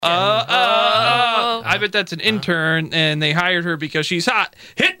I bet that's an intern, and they hired her because she's hot.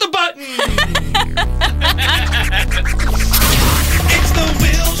 Hit the button! It's the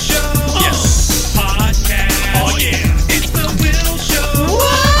Will Show. Yes. Podcast. Oh, yeah. It's the Will Show.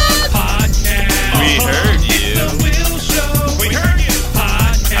 What? Podcast. We heard you. It's the Will Show. We heard you.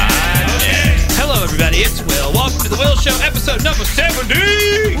 Podcast. Okay. Hello, everybody. It's Will. Welcome to the Will Show, episode number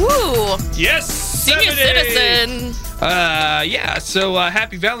 70. Woo! Yes, Senior 70. citizen. So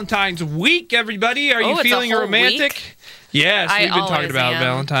happy Valentine's week, everybody. Are you it's a feeling whole romantic? week? Yes, I we've been always talking about am.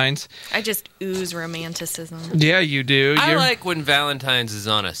 Valentine's. I just ooze romanticism. Yeah, you do. I like when Valentine's is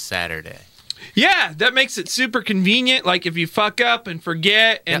on a Saturday. Yeah, that makes it super convenient. Like if you fuck up and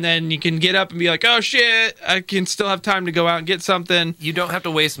forget, and then you can get up and be like, oh shit, I can still have time to go out and get something. You don't have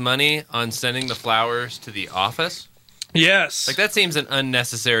to waste money on sending the flowers to the office. Yes. Like that seems an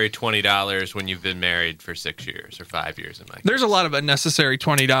unnecessary $20 when you've been married for 6 years or 5 years in my case. There's a lot of unnecessary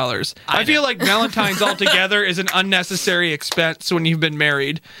 $20. I feel like Valentine's altogether is an unnecessary expense when you've been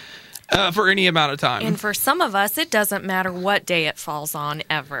married for any amount of time. And for some of us, it doesn't matter what day it falls on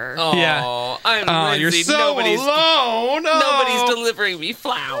ever. Oh, Yeah. I'm you're Lindsay. so alone. Oh. Nobody's delivering me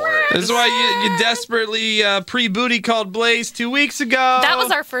flowers. That's why you desperately pre-booty called Blaze 2 weeks ago. That was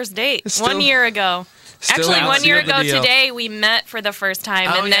our first date Still- 1 year ago. Still Actually, haven't 1 year sealed the ago deal. today, we met for the first time,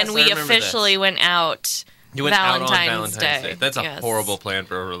 Oh, and yes, then I we remember officially went out. You went out on Valentine's Day. That's a Yes. horrible plan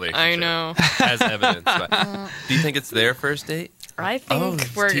for a relationship. I know. As evidence. But do you think it's their first date? I think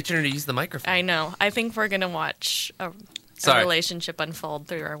we're. teaching her to use the microphone. I know. I think we're gonna watch a relationship unfold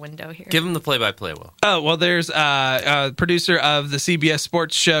through our window here. Give them the play-by-play, Will. Oh, well, there's a producer of the CBS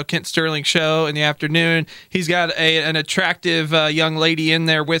Sports show, Kent Sterling Show, in the afternoon. He's got an attractive young lady in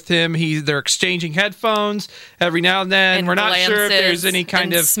there with him. They're exchanging headphones every now and then. And We're not sure if there's any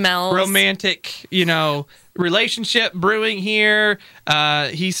kind and of smells. romantic, relationship brewing here.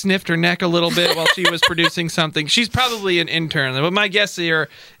 He sniffed her neck a little bit while she was producing something. She's probably an intern. But my guess here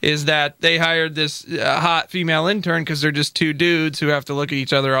is that they hired this hot female intern because they're just two dudes who have to look at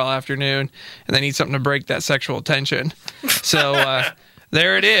each other all afternoon, and they need something to break that sexual tension. So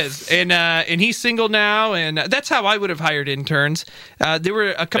there it is. And he's single now, and that's how I would have hired interns. There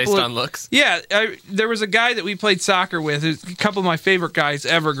were a couple Based on looks? Yeah, there was a guy that we played soccer with, who's a couple of my favorite guys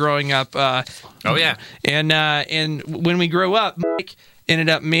ever growing up. Oh, yeah. And when we grew up, Mike ended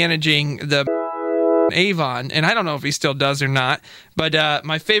up managing the Avon, and I don't know if he still does or not, but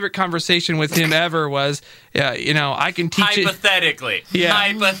my favorite conversation with him ever was, I can teach it. Hypothetically. Yeah.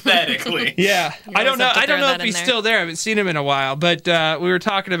 Hypothetically. Yeah, I don't know. have to I don't throw know that if in he's there. still there. I haven't seen him in a while, but we were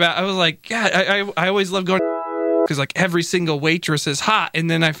talking about. I was like, God, I always love going because like every single waitress is hot,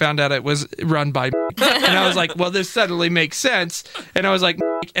 and then I found out it was run by Mike. And I was like, well, this suddenly makes sense. And I was like,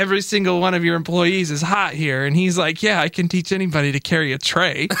 Mike, every single one of your employees is hot here, and he's like, yeah, I can teach anybody to carry a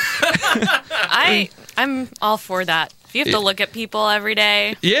tray. I'm all for that. If you have to look at people every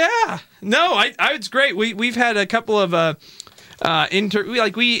day. Yeah, no, it's great. We've had a couple of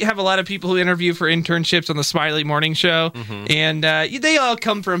we have a lot of people who interview for internships on the Smiley Morning Show, and they all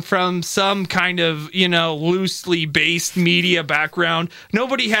come from some kind of loosely based media background.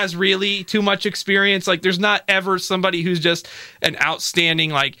 Nobody has really too much experience. Like, there's not ever somebody who's just an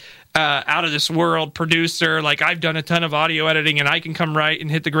outstanding out of this world producer. Like, I've done a ton of audio editing and I can come right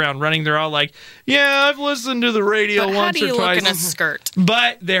and hit the ground running. They're all like, yeah, I've listened to the radio But once how do you or twice. look in a skirt?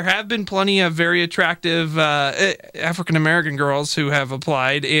 But there have been plenty of very attractive African-American girls who have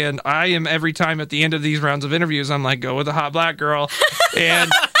applied, and I am every time at the end of these rounds of interviews, I'm like, go with a hot black girl. And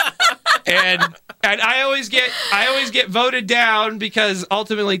I always get voted down because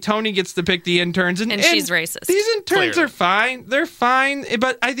ultimately Tony gets to pick the interns, and she's racist. These interns Clearly. are fine. They're fine,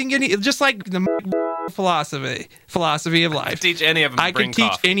 but I think just like the philosophy of life. Teach any of them to I bring can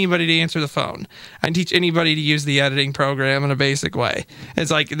teach coffee. anybody to answer the phone. I can teach anybody to use the editing program in a basic way.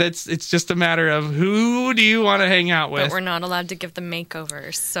 It's like it's just a matter of who do you want to hang out with. But we're not allowed to give them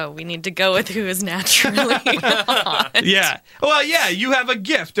makeovers, so we need to go with who is naturally hot. Yeah. Well, yeah, you have a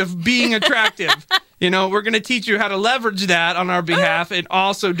gift of being attractive. We're going to teach you how to leverage that on our behalf and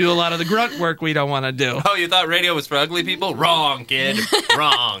also do a lot of the grunt work we don't want to do. Oh, you thought radio was for ugly people? Wrong, kid.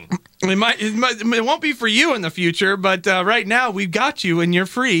 Wrong. It won't be for you in the future, but right now we've got you and you're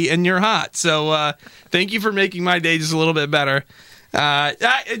free and you're hot. So thank you for making my day just a little bit better.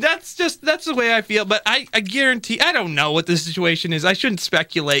 That's the way I feel, but I guarantee I don't know what the situation is. I shouldn't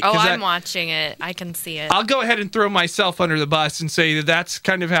speculate. Oh, I'm watching it. I can see it. I'll go ahead and throw myself under the bus and say that that's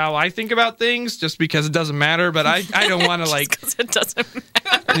kind of how I think about things, just because it doesn't matter. But I don't want to Because it doesn't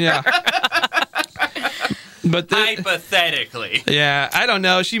matter. yeah. But Hypothetically. yeah, I don't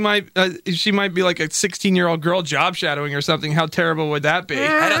know. She might be like a 16-year-old girl job shadowing or something. How terrible would that be?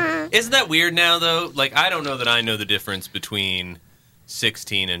 Isn't that weird now, though? Like, I don't know that I know the difference between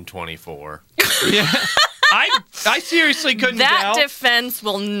 16 and 24. Yeah. I seriously couldn't That tell. defense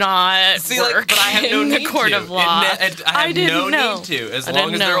will not work but I have no in the need court to. of law. I have didn't no know. need to. As I long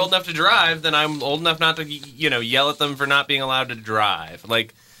didn't as they're know. old enough to drive, then I'm old enough not to, yell at them for not being allowed to drive.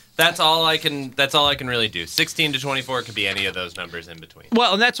 Like, that's all I can really do. 16 to 24 could be any of those numbers in between.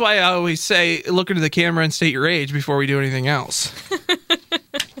 Well, and that's why I always say, look into the camera and state your age before we do anything else.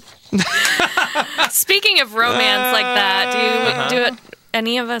 Speaking of romance like that, do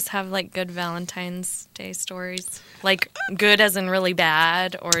any of us have like good Valentine's Day stories? Like good as in really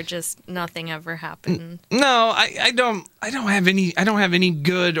bad, or just nothing ever happened? No, I don't have any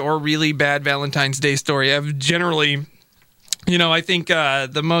good or really bad Valentine's Day story. I've generally, I think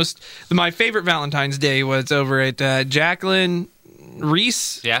my favorite Valentine's Day was over at Jacqueline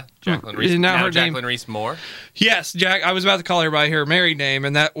Reese. Yeah, Jacqueline Reese. Isn't that Now her name? Jacqueline Reese Moore. Yes, Jack. I was about to call her by her married name,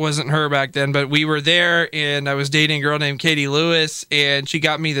 and that wasn't her back then. But we were there, and I was dating a girl named Katie Lewis, and she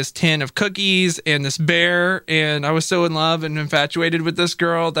got me this tin of cookies and this bear, and I was so in love and infatuated with this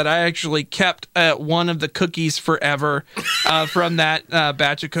girl that I actually kept one of the cookies forever from that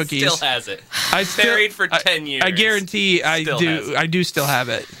batch of cookies. Still has it. I Buried for 10 years. I guarantee I Still do. has it. I do still have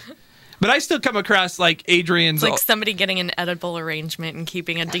it. But I still come across like Adrian's. It's like somebody getting an edible arrangement and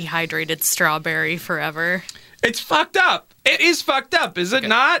keeping a dehydrated strawberry forever. It's fucked up. It is fucked up, is it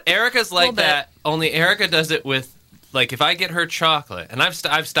not? Erica's like Little bit. that. Only Erica does it with, like, if I get her chocolate, and I've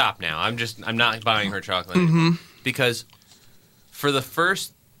stopped now. I'm not buying her chocolate anymore. Because for the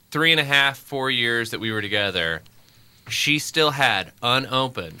first 3.5, 4 years that we were together, she still had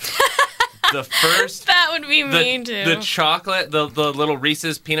unopened the first. That would be me too. The chocolate, the little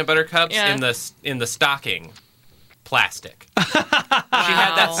Reese's peanut butter cups Yeah. in the stocking, plastic. She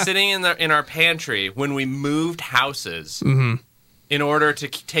had that sitting in our pantry when we moved houses in order to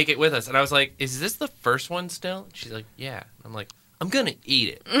take it with us. And I was like, "Is this the first one still?" She's like, "Yeah." I'm like, "I'm gonna eat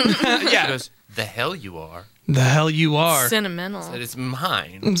it." Yeah. She goes, "The hell you are." The hell you are. Sentimental. That it's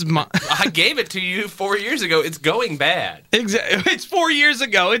mine. It's I gave it to you 4 years ago. It's going bad. Exactly. It's 4 years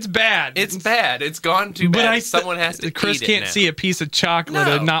ago. It's bad. It's bad. It's gone too But bad. Someone has to Chris eat it can't now. see a piece of chocolate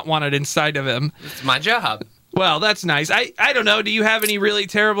No. and not want it inside of him. It's my job. Well, that's nice. I don't know. Do you have any really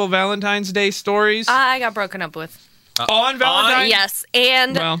terrible Valentine's Day stories? I got broken up with. on Valentine's? Yes,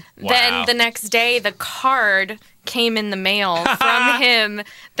 and Well, then wow. the next day, the card came in the mail from him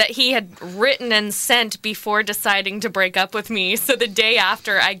that he had written and sent before deciding to break up with me. So the day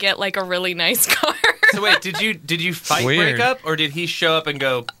after, I get like a really nice card. So wait, did you fight Weird. break up, or did he show up and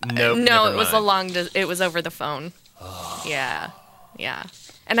go, nope, No, never it was mind? it was over the phone. Yeah.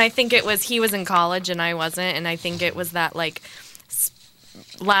 And I think it was he was in college and I wasn't, and I think it was that like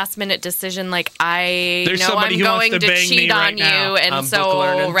last minute decision, like I There's know somebody I'm who wants going to to bang me cheat right on now. you, and I'm book so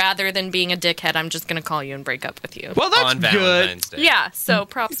learning. rather than being a dickhead, I'm just gonna call you and break up with you. Well, that's on good. Valentine's Day. Yeah, so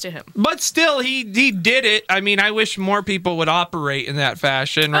props to him. But still, he did it. I mean, I wish more people would operate in that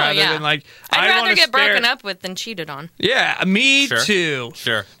fashion rather yeah. than like, I'd I rather wanna get spare- broken up with than cheated on. Yeah, me Sure. too.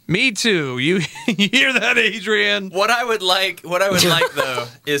 Sure. Me too. You hear that, Adrian? What I would like though,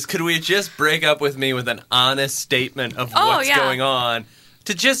 is could we just break up with me with an honest statement of Oh, what's yeah. going on?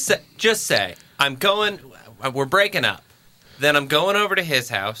 To just say, we're breaking up. Then I'm going over to his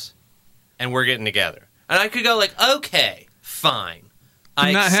house, and we're getting together. And I could go like, okay, fine.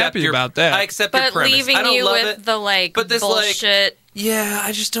 I'm not accept happy your- about that. I accept your But premise. leaving I don't you love with it. the like But this, bullshit. Yeah,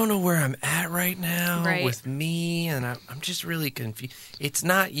 I just don't know where I'm at right now Right. with me, and I'm just really confused. It's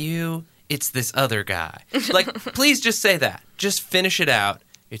not you, it's this other guy. Like, please just say that. Just finish it out.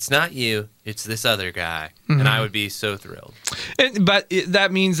 It's not you, it's this other guy. And I would be so thrilled. But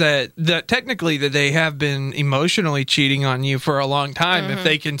that means that technically that they have been emotionally cheating on you for a long time. If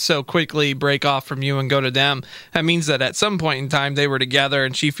they can so quickly break off from you and go to them, that means that at some point in time they were together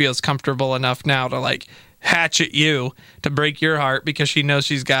and she feels comfortable enough now to like hatchet you to break your heart because she knows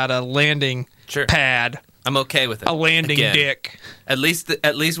she's got a landing Sure. pad, I'm okay with it. a landing Again, dick. At least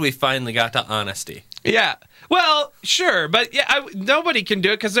we finally got to honesty. Yeah. Well, sure, but yeah, nobody can do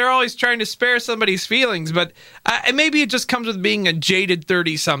it because they're always trying to spare somebody's feelings. But maybe it just comes with being a jaded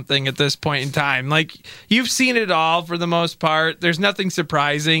 30-something at this point in time. Like, you've seen it all for the most part. There's nothing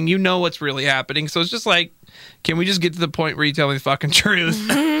surprising. You know what's really happening. So it's just like, can we just get to the point where you tell me the fucking truth?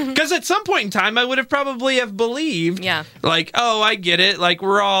 Because at some point in time, I would have probably have believed, Yeah. like, oh, I get it. Like,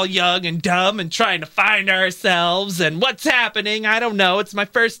 we're all young and dumb and trying to find ourselves and what's happening. I don't know. It's my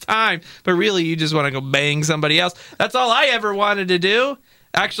first time. But really, you just want to go bang somebody else. That's all I ever wanted to do.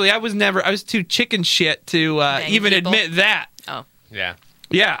 Actually, I was too chicken shit to even people? admit that. Oh. Yeah.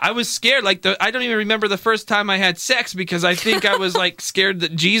 Yeah, I was scared. Like, I don't even remember the first time I had sex because I think I was, like, scared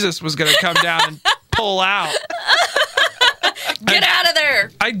that Jesus was going to come down and pull out. Get out of there!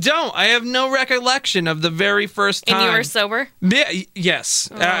 I don't. I have no recollection of the very first time. And you were sober? Yeah, yes.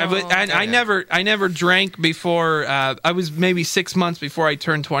 I never drank before. I was maybe 6 months before I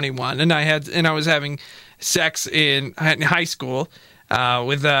turned 21, and I was having sex in high school.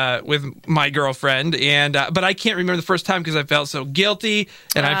 With my girlfriend, and but I can't remember the first time because I felt so guilty,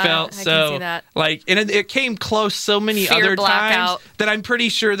 and I felt I so can see that. like, and it came close so many Fear other blackout. times that I'm pretty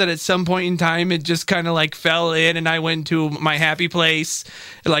sure that at some point in time it just kind of like fell in, and I went to my happy place,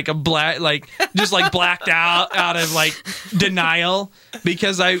 like just like blacked out of like denial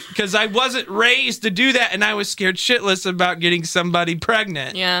because I wasn't raised to do that, and I was scared shitless about getting somebody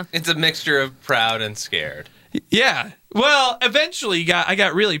pregnant. Yeah. It's a mixture of proud and scared. Yeah. Well, eventually I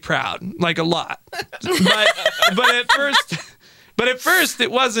got really proud, like a lot. But at first it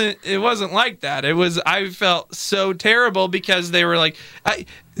wasn't like that. I felt so terrible because they were like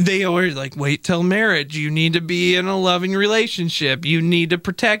they always like, wait till marriage. You need to be in a loving relationship. You need to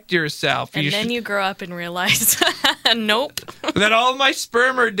protect yourself. And then you grow up and realize, nope. that all my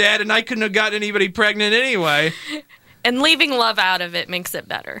sperm are dead and I couldn't have gotten anybody pregnant anyway. And leaving love out of it makes it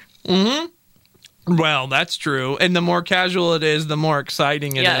better. Mm-hmm. Well, that's true. And the more casual it is, the more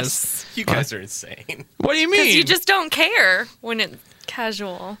exciting it is. Yes. You guys are insane. What do you Because mean? you just don't care when it's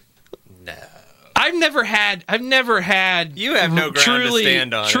casual. No. I've never had. You have no ground to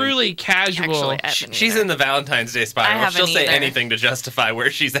stand on. Truly casual. Actually, I haven't She's either. in the Valentine's Day I spiral. haven't She'll say either. anything to justify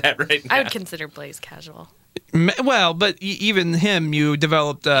where she's at right now. I would consider Blaze casual. Well, but even him, you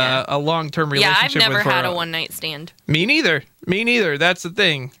developed a long-term Yeah, relationship I've never with for had a one-night stand. Me neither. That's the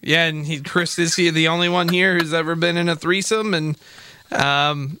thing. Yeah, and Chris is the only one here who's ever been in a threesome, and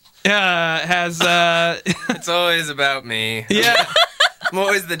has It's always about me. yeah. I'm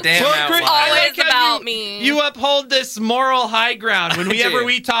always the damn Well, Chris, outlier. I Always like how about me. You uphold this moral high ground. Whenever do.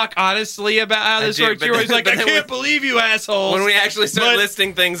 we talk honestly about how this do, works, but you're always then- like, but I then can't believe you assholes. When we actually start But-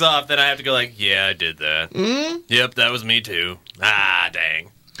 listing things off, then I have to go like, yeah, I did that. Mm-hmm. Yep, that was me too. Ah, dang.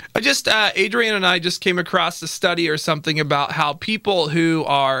 Adrian and I just came across a study or something about how people who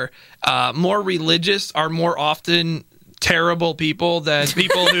are more religious are more often terrible people than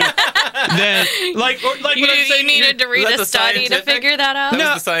people who like You, what I'm saying. you needed to read That's a the study to scientific- figure that out? That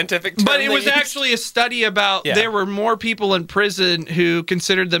No, was the scientific term But it they was used. actually a study about Yeah. there were more people in prison who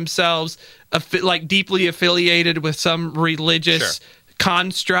considered themselves like deeply affiliated with some religious Sure.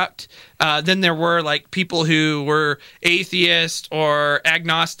 construct than there were like people who were atheist or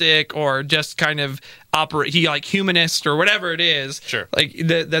agnostic or just kind of humanist or whatever it is. Sure. Like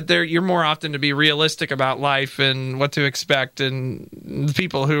that you're more often to be realistic about life and what to expect, and the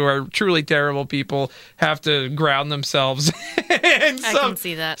people who are truly terrible people have to ground themselves in I can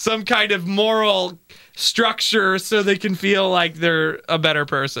see that. some kind of moral structure so they can feel like they're a better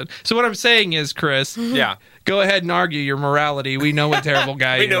person. So what I'm saying is, Chris, Yeah. go ahead and argue your morality. We know what terrible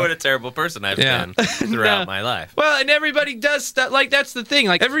guy We you know are. what a terrible person I've Yeah. been throughout No. my life. Well, and everybody does stuff. Like, that's the thing.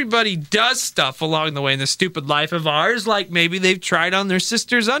 Like, everybody does stuff along the way in this stupid life of ours. Like, maybe they've tried on their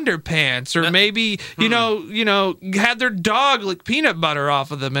sister's underpants, or maybe, you know, had their dog lick peanut butter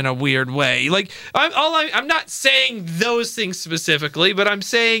off of them in a weird way. Like, I'm not saying those things specifically, but I'm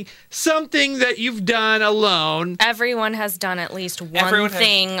saying something that you've done alone. Everyone has done at least one Everyone has-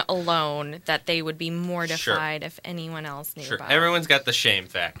 thing alone that they would be mortified if anyone else knew Sure. about. Everyone's got the shame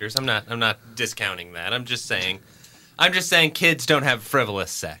factors. I'm not discounting that. I'm just saying kids don't have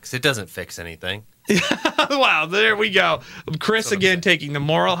frivolous sex. It doesn't fix anything. Wow, there we go. Chris what I'm again saying. taking the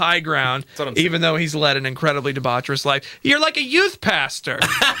moral high ground, what I'm saying. even though he's led an incredibly debaucherous life. You're like a youth pastor.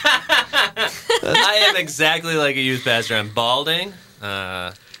 I am exactly like a youth pastor. I'm balding.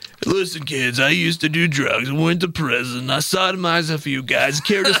 Listen, kids, I used to do drugs. Went to prison. I sodomized a few guys.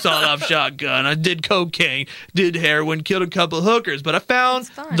 Carried a sawed-off shotgun. I did cocaine. Did heroin. Killed a couple hookers. But I found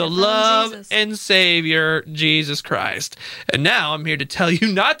That's fine. I the found love Jesus. and Savior, Jesus Christ. And now I'm here to tell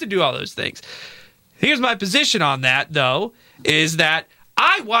you not to do all those things. Here's my position on that, though, is that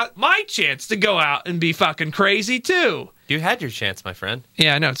I want my chance to go out and be fucking crazy, too. You had your chance, my friend.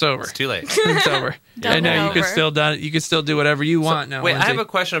 Yeah, I know. It's over. It's too late. It's over. Done I know and you could over. still done. You could still do whatever you want now. Wait, I Lindsay. have a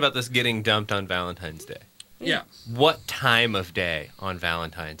question about this getting dumped on Valentine's Day. Yeah. What time of day on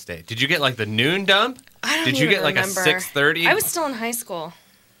Valentine's Day? Did you get like the noon dump? I don't Did you even get like remember. a 6:30? I was still in high school.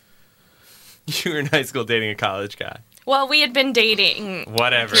 You were in high school dating a college guy. Well, we had been dating.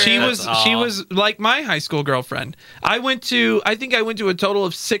 Whatever. She That's was like my high school girlfriend. I think I went to a total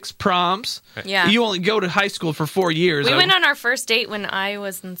of 6 proms. Yeah. You only go to high school for 4 years. We went on our first date when I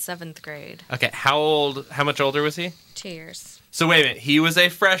was in 7th grade. Okay, how much older was he? 2 years. So wait a minute, he was a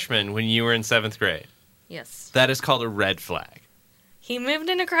freshman when you were in 7th grade. Yes. That is called a red flag. He moved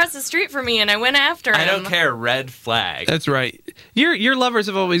in across the street from me, and I went after him. I don't care, red flag. That's right. Your lovers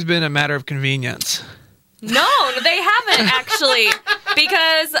have always been a matter of convenience. No, they haven't actually,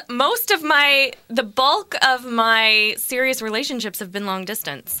 because the bulk of my serious relationships have been long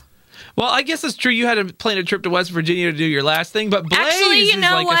distance. Well, I guess it's true. You had to plan a trip to West Virginia to do your last thing, but Blaze Actually, you is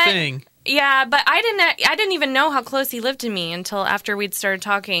know like what? a thing. Yeah, but I didn't even know how close he lived to me until after we'd started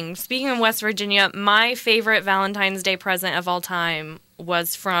talking. Speaking of West Virginia, my favorite Valentine's Day present of all time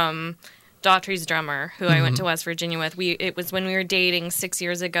was from Daughtry's drummer, who I went to West Virginia with. It was when we were dating 6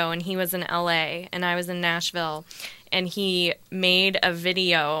 years ago, and he was in LA, and I was in Nashville, and he made a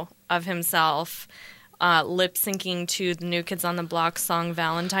video of himself lip-syncing to the New Kids on the Block song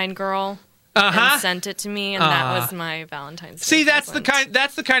Valentine Girl. And sent it to me, and that was my Valentine's Day See, that's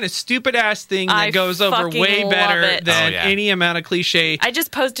present. the kind of stupid ass thing that I goes over fucking way love better it. than Oh, yeah. any amount of cliche. I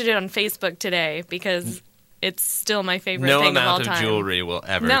just posted it on Facebook today because it's still my favorite No thing of all amount of time. jewelry will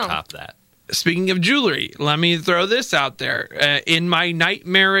ever No. top that. Speaking of jewelry, let me throw this out there. In my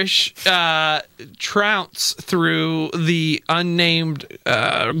nightmarish trounce through the unnamed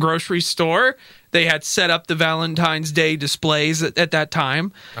grocery store, they had set up the Valentine's Day displays at that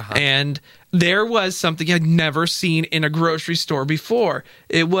time. And there was something I'd never seen in a grocery store before.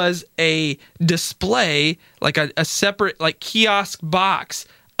 It was a display, like a separate like kiosk box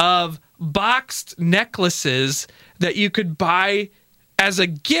of boxed necklaces that you could buy as a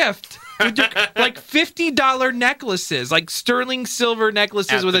gift. Like $50 necklaces, like sterling silver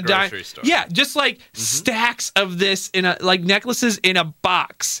necklaces At with the a dime. grocery store. Yeah, just stacks of this in a necklaces in a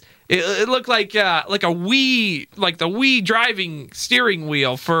box. It looked like a Wii, like the Wii driving steering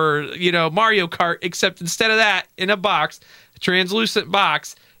wheel for Mario Kart, except instead of that, in a box, a translucent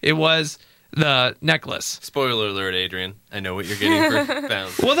box, it was the necklace. Spoiler alert, Adrian. I know what you're getting for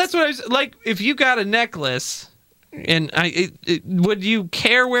Valentine's. Well, that's what I was like. If you got a necklace. And would you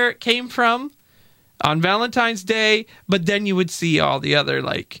care where it came from on Valentine's Day? But then you would see all the other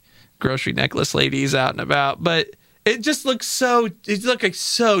like grocery necklace ladies out and about. But it just looks it looked like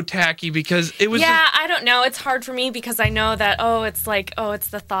so tacky because it was. Yeah, I don't know. It's hard for me because I know that it's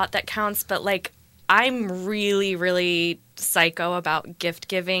the thought that counts. But like, I'm really, really psycho about gift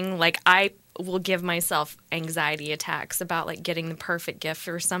giving. Like, I will give myself anxiety attacks about like getting the perfect gift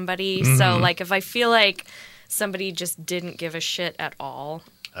for somebody. So like, if I feel like somebody just didn't give a shit at all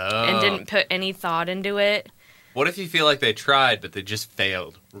and didn't put any thought into it. What if you feel like they tried, but they just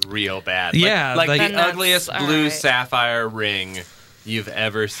failed real bad? Yeah, like like- the Then that's ugliest all blue right. sapphire ring you've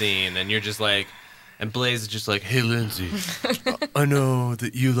ever seen, and you're just like, and Blaze is just like, hey, Lindsay, I know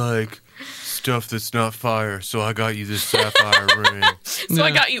that you like stuff that's not fire, so I got you this sapphire ring. So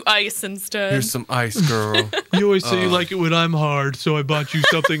I got you ice instead. Here's some ice, girl. You always say you like it when I'm hard, so I bought you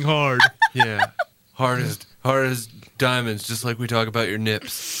something hard. Yeah, hard as diamonds, just like we talk about your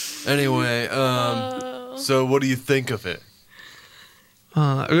nips. Anyway, so what do you think of it?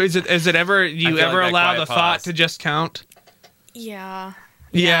 Is it ever? Do you feel ever like that allow quiet the pause. thought to just count? Yeah.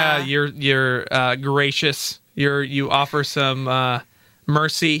 Yeah, you're gracious. You offer some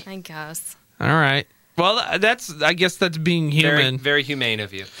mercy. I guess. All right. Well, I guess that's being Very, human. very humane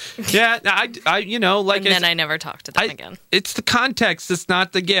of you. Yeah, I like And then I never talked to them again. It's the context. It's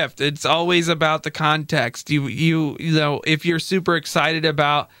not the gift. It's always about the context. You know, if you're super excited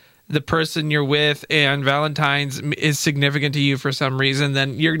about the person you're with and Valentine's is significant to you for some reason,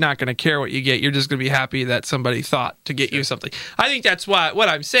 then you're not going to care what you get. You're just going to be happy that somebody thought to get you something. I think that's why, what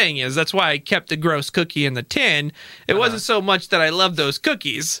I'm saying is, that's why I kept the gross cookie in the tin. It wasn't so much that I love those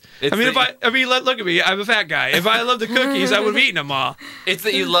cookies. It's look at me. I'm a fat guy. If I loved the cookies, I would have eaten them all. It's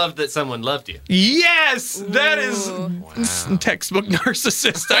that you loved that someone loved you. Yes, that is Wow. textbook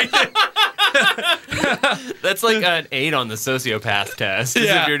narcissist, I think. That's like an 8 on the sociopath test. As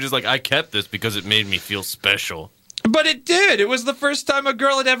Yeah. if you're just like, I kept this because it made me feel special. But it did. It was the first time a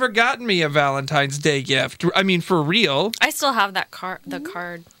girl had ever gotten me a Valentine's Day gift. I mean, for real. I still have that the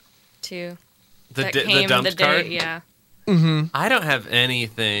card too. The that the came dumped the day, card? yeah. I don't have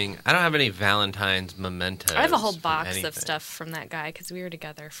anything. I don't have any Valentine's mementos. I have a whole from box anything. of stuff from that guy because we were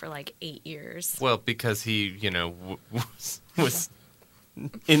together for like 8 years. Well, because he, was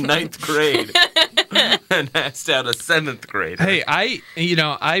in 9th grade. and asked out a 7th grader. Hey,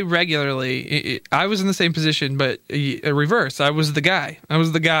 I regularly, I was in the same position, but reverse. I was the guy. I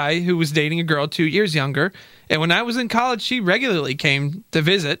was the guy who was dating a girl 2 years younger. And when I was in college, she regularly came to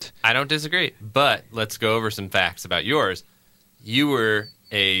visit. I don't disagree, but let's go over some facts about yours. You were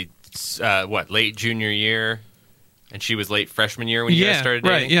a, late junior year, and she was late freshman year when you guys started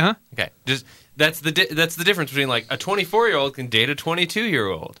dating? Right, yeah. Okay, just that's the difference between like a 24-year-old can date a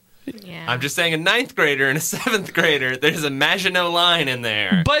 22-year-old. Yeah. I'm just saying a 9th grader and a 7th grader, there's a Maginot line in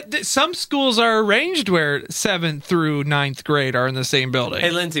there. But some schools are arranged where 7th through 9th grade are in the same building.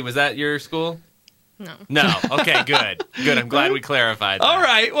 Hey, Lindsay, was that your school? No. No. Okay, good. Good. I'm glad we clarified that. All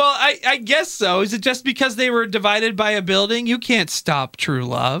right. Well, I guess so. Is it just because they were divided by a building? You can't stop true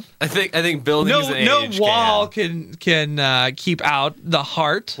love. I think buildings and No age wall can. can keep out the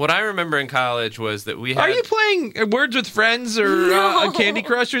heart. What I remember in college was that we had... Are you playing Words with Friends or a Candy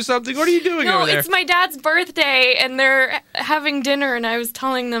Crush or something? What are you doing No, over there? it's my dad's birthday, and they're having dinner, and I was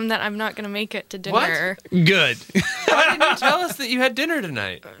telling them that I'm not going to make it to dinner. Good. Why didn't you tell us that you had dinner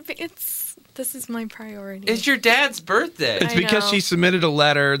tonight? This is my priority. It's your dad's birthday. It's I because know. she submitted a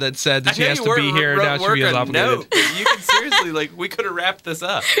letter that said that she has to be here. Now she feels obligated. Note, but you can seriously, we could have wrapped this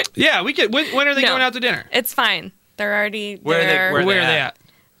up. Yeah, we could. When are they No. going out to dinner? It's fine. They're already Where are they- there. where are they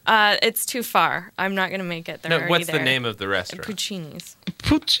at? It's too far. I'm not going to make it. They're No, already what's there. the name of the restaurant? Puccini's.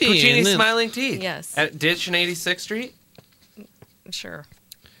 Puccini's Smiling Teeth. Yes. At Ditch and 86th Street? Sure.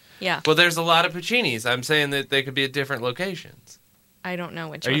 Yeah. Well, there's a lot of Puccini's. I'm saying that they could be at different locations. I don't know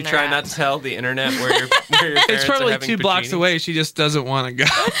which Are one you they're trying at. not to tell the internet where your parents It's are probably having 2 blocks Puccini's? away. She just doesn't want to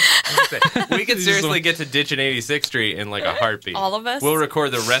go. We could seriously get to Ditch and 86th Street in like a heartbeat. All of us? We'll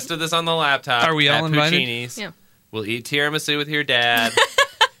record the rest of this on the laptop. Are we all at invited? Puccini's. Yeah. We'll eat tiramisu with your dad.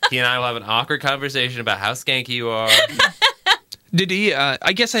 He and I will have an awkward conversation about how skanky you are. Did he?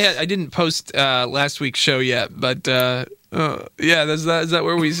 I guess I didn't post last week's show yet, but yeah, is that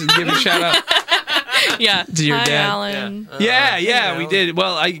where we give a shout out? Yeah. To your Hi, dad. Alan. Yeah, you we know. did.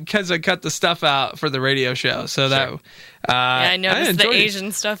 Well, because I cut the stuff out for the radio show, so that. Sure. Yeah, I noticed the enjoyed it.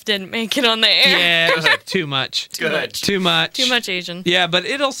 Asian stuff didn't make it on the air. Yeah, it was like too much. Good. Too much. Too much Asian. Yeah, but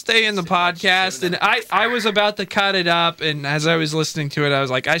it'll stay in the podcast. And I was about to cut it up, and as I was listening to it, I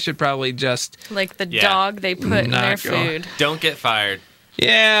was like, I should probably just. Like the Yeah. dog they put in their Not go. food. Don't get fired.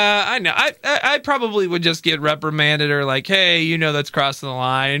 Yeah, I know. I probably would just get reprimanded or like, hey, that's crossing the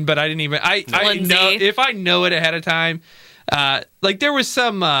line. But I didn't even. I Lindsay. know if I know it ahead of time. Like there was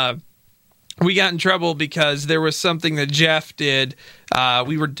some. We got in trouble because there was something that Jeff did.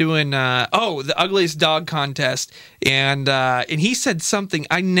 We were doing the ugliest dog contest, and he said something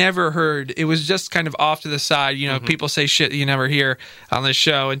I never heard. It was just kind of off to the side. People say shit you never hear on this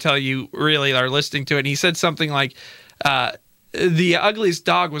show until you really are listening to it. And he said something like, the ugliest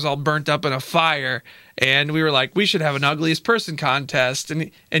dog was all burnt up in a fire, and we were like, we should have an ugliest person contest.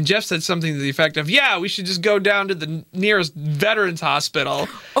 And Jeff said something to the effect of, yeah, we should just go down to the nearest veterans hospital,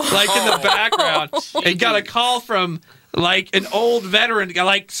 like in the background. And got a call from like an old veteran,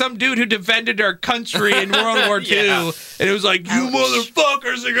 like some dude who defended our country in World War II. Yeah. And it was like, you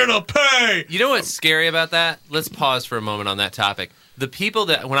motherfuckers are gonna pay. You know what's scary about that? Let's pause for a moment on that topic. The people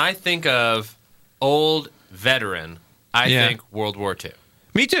that, when I think of old veteran, I think World War II.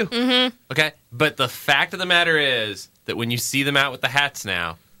 Me too. Mm-hmm. Okay? But the fact of the matter is that when you see them out with the hats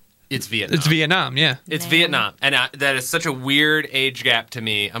now, it's Vietnam. It's Vietnam, yeah. It's Man. Vietnam. And that is such a weird age gap to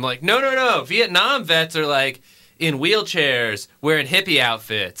me. I'm like, no. Vietnam vets are like in wheelchairs, wearing hippie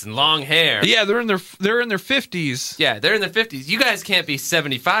outfits and long hair. Yeah, they're in their 50s. Yeah, they're in their 50s. You guys can't be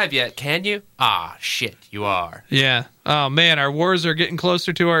 75 yet, can you? Ah, shit, you are. Yeah. Oh man, our wars are getting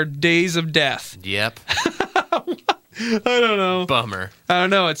closer to our days of death. Yep. I don't know. Bummer. I don't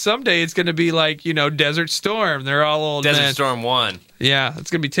know. Someday it's going to be like, Desert Storm. They're all old Desert men. Storm 1. Yeah,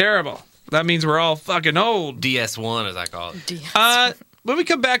 it's going to be terrible. That means we're all fucking old. DS1, as I call it. When we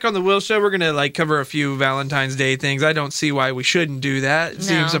come back on the Will Show, we're going to cover a few Valentine's Day things. I don't see why we shouldn't do that. It No.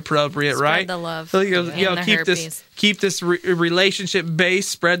 seems appropriate, Spread right? the love. So, and the herpes. keep this relationship base,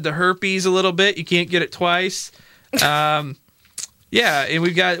 spread the herpes a little bit. You can't get it twice. Yeah, and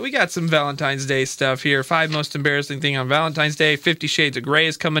we got some Valentine's Day stuff here. 5 most embarrassing thing on Valentine's Day. 50 Shades of Grey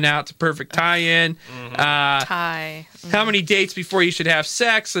is coming out. It's a perfect tie-in. Tie. How many dates before you should have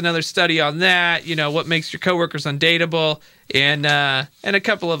sex? Another study on that. What makes your coworkers undateable, and a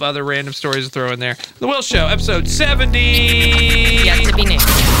couple of other random stories to throw in there. The Will Show, episode 70. Yet to be named.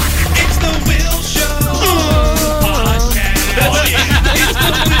 It's the Will Show podcast. Oh, yeah. It's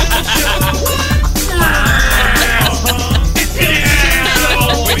the Will Show.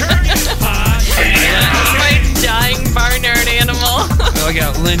 My dying bar nerd animal. I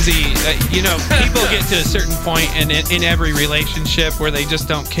got Lindsay, people get to a certain point in every relationship where they just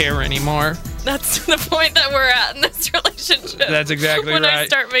don't care anymore. That's the point that we're at in this relationship. That's exactly when right. I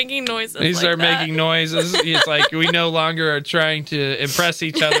start making noises. You start like that. making noises. It's like we no longer are trying to impress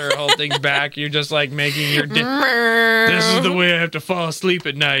each other or hold things back. You're just like making your... This is the way I have to fall asleep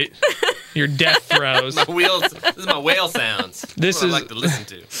at night. Your death throes. This is my whale sounds. This What is I like to listen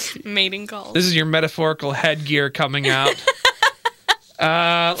to. Mating calls. This is your metaphorical headgear coming out.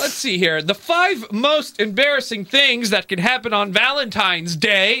 Let's see here. The 5 most embarrassing things that can happen on Valentine's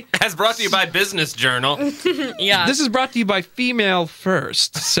Day. As brought to you by Business Journal. Yeah. This is brought to you by Female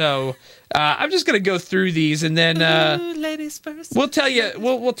First. So I'm just going to go through these and then Ladies first. we'll tell you.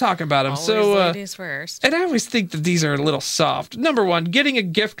 We'll talk about them. Always So ladies first. and I always think that these are a little soft. Number 1, getting a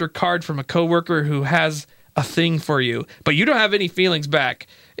gift or card from a coworker who has a thing for you, but you don't have any feelings back.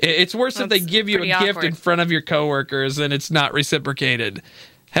 It's worse if they That's give you a pretty gift awkward. in front of your coworkers and it's not reciprocated.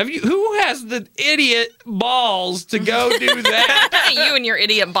 Who has the idiot balls to go do that? You and your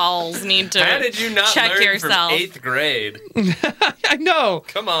idiot balls need to How did you not check learn yourself. from 8th grade? I know.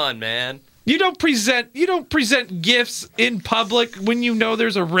 Come on, man. You don't present gifts in public when you know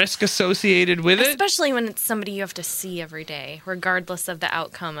there's a risk associated with it. Especially when it's somebody you have to see every day, regardless of the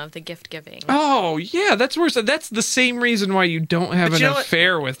outcome of the gift giving. Oh, yeah, that's worse. That's the same reason why you don't have But an you know what?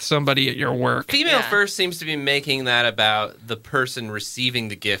 affair with somebody at your work. Female Yeah. First seems to be making that about the person receiving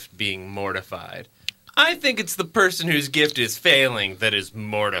the gift being mortified. I think it's the person whose gift is failing that is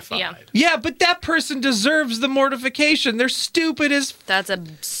mortified. Yeah. Yeah, but that person deserves the mortification. They're stupid as... That's a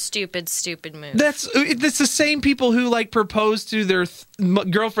stupid move. It's the same people who, like, propose to their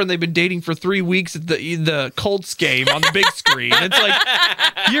girlfriend they've been dating for 3 weeks at the Colts game on the big screen. It's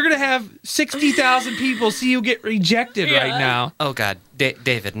like, you're going to have 60,000 people see you get rejected right now. Oh, God.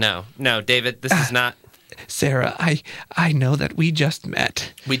 David, no. No, David, this is not... Sarah, I know that we just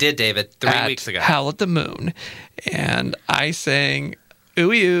met. We did, David, 3 weeks ago. Howl at the Moon. And I sang,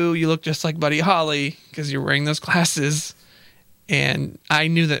 ooh, you look just like Buddy Holly because you're wearing those glasses. And I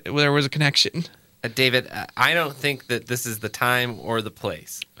knew that there was a connection. David, I don't think that this is the time or the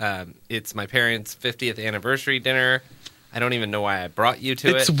place. It's my parents' 50th anniversary dinner. I don't even know why I brought you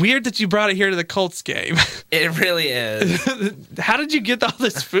to It's it. weird that you brought it here to the Colts game. It really is. How did you get all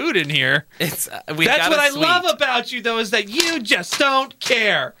this food in here? It's That's what I love about you, though, is that you just don't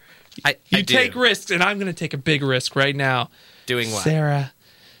care. You take risks, and I'm going to take a big risk right now. Doing what? Sarah,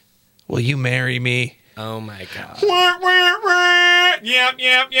 will you marry me? Oh, my God.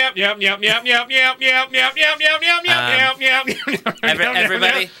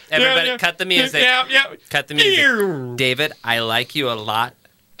 Everybody, cut the music. Cut the music. David, I like you a lot,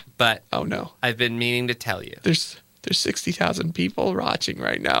 but Oh, no. I've been meaning to tell you. There's 60,000 people watching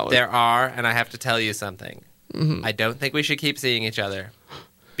right now. There are, and I have to tell you something. I don't think we should keep seeing each other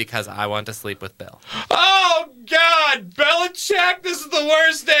because I want to sleep with Bill. Oh, God. Belichick, this is the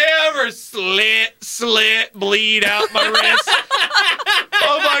worst day ever. Slit, bleed out my wrist.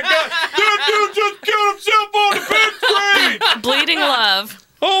 Oh, my God. That dude just killed himself on the big screen. Bleeding love.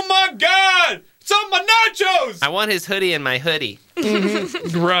 Oh, my God. It's on my nachos. I want his hoodie in my hoodie.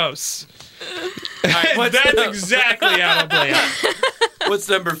 Gross. Right, That's exactly how to play it. What's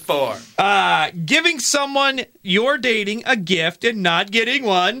number 4? Giving someone you're dating a gift and not getting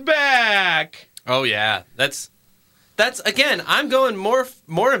one back. Oh, yeah. That's again, I'm going more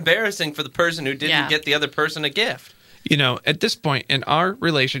embarrassing for the person who didn't get the other person a gift. You know, at this point in our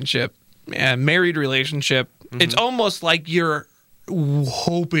relationship, married relationship, it's almost like you're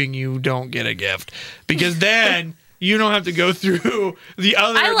hoping you don't get a gift because then you don't have to go through the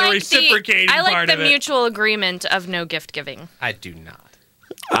reciprocating I like part the of it. mutual agreement of no gift giving. I do not.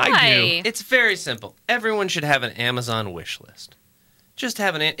 I do. Why? It's very simple. Everyone should have an Amazon wish list. Just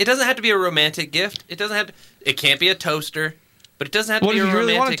have it doesn't have to be a romantic gift. It can't be a toaster, but it doesn't have to What be if a you romantic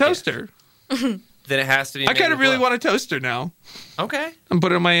really want a toaster? gift. Then it has to be I kind of really love. want a toaster now. Okay. I'm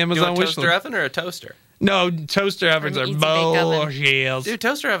putting it on my You Amazon want a wish toaster list. oven or a toaster? No, toaster ovens Or are an easy-bake oven. bullshit. Dude,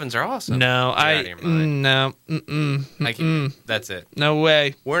 toaster ovens are awesome. No, You're out of your mind. no, That's it. no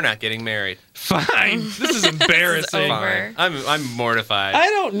way. We're not getting married. Fine. This is embarrassing. over. Fine. I'm mortified. I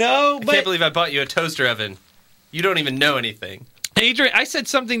don't know, I but can't believe I bought you a toaster oven. You don't even know anything. Adrian, I said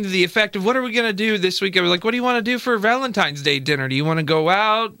something to the effect of, "What are we gonna do this week?" I was like, "What do you want to do for Valentine's Day dinner? Do you want to go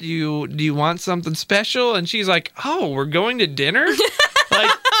out? Do you want something special?" And she's like, "Oh, we're going to dinner."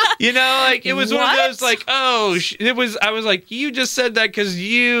 Like, it was one of What? those like, "Oh," it was. I was like, "You just said that because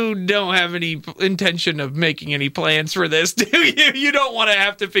you don't have any intention of making any plans for this, do you? You don't want to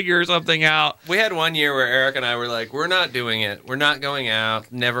have to figure something out." We had one year where Eric and I were like, we're not doing it. We're not going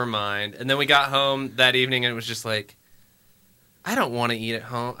out. Never mind. And then we got home that evening and it was just like, I don't want to eat at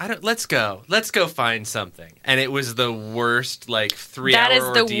home. Let's go find something. And it was the worst, like, 3-hour That is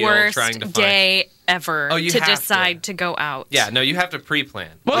ordeal the worst trying to find. day ever Oh, you to have decide to go out. Yeah, no, you have to pre-plan.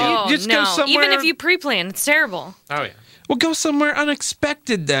 Well, Oh, you just no. go somewhere. Even if you pre-plan, it's terrible. Oh, yeah. Well, go somewhere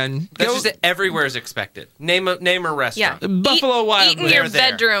unexpected then. That's Go just it. Everywhere is expected. Name a Yeah. restaurant. Buffalo Wild Eat in Wings. your They're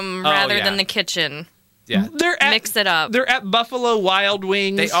there. bedroom Oh, rather yeah. than the kitchen. Yeah. Mix it up. They're at Buffalo Wild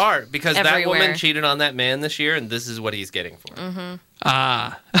Wings. They are, because that Everywhere. woman cheated on that man this year, and this is what he's getting for it.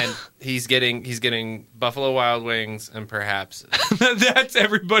 Ah, And he's getting Buffalo Wild Wings and perhaps that's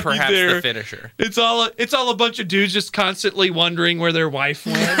everybody there. the finisher. It's all a bunch of dudes just constantly wondering where their wife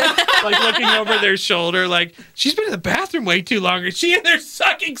went, like looking over their shoulder, like she's been in the bathroom way too long. Is she in there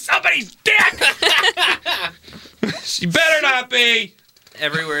sucking somebody's dick? She better not be.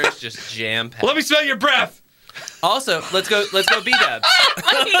 Everywhere is just jam packed. Let me smell your breath. Also, let's go B-dubs.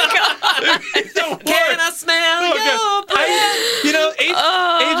 It's the worst. Can I smell Oh, your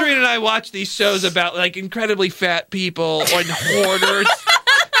God. Adrian and I watch these shows about like incredibly fat people and hoarders.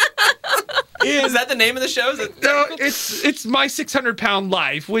 Is that the name of the show? Is it? No, it's My 600-Pound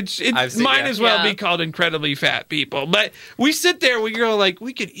Life, which it I've seen- might yeah. as well Yeah. be called Incredibly Fat People. But we sit there, we go like,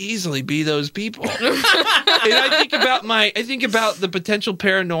 we could easily be those people. And I think about the potential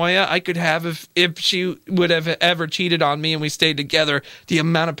paranoia I could have if she would have ever cheated on me and we stayed together. The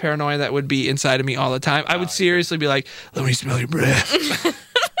amount of paranoia that would be inside of me all the time. I would seriously be like, let me smell your breath.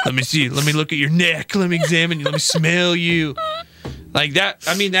 Let me see. Let me look at your neck. Let me examine you. Let me smell you. Like that.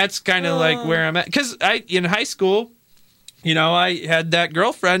 I mean, that's kind of like where I'm at. Because in high school, I had that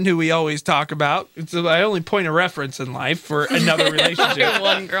girlfriend who we always talk about. It's my only point of reference in life for another relationship.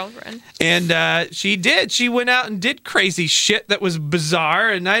 One girlfriend. And she did. She went out and did crazy shit that was bizarre.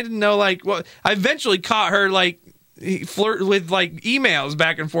 And I didn't know, I eventually caught her, flirt with, emails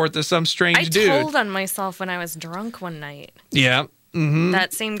back and forth to some strange I dude. told on myself when I was drunk one night. Yeah.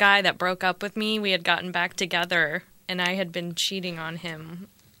 That same guy that broke up with me, we had gotten back together, and I had been cheating on him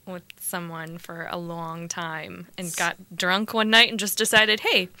with someone for a long time and got drunk one night and just decided,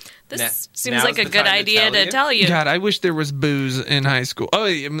 hey, this seems now's like a the good time to idea tell to tell you. God, I wish there was booze in high school. Oh,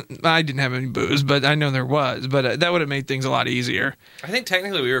 I didn't have any booze, but I know there was. But that would have made things a lot easier. I think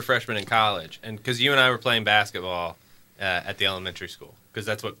technically we were freshmen in college, and because you and I were playing basketball at the elementary school, because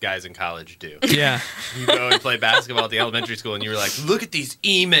that's what guys in college do. Yeah. You go and play basketball at the elementary school, and you were like, look at these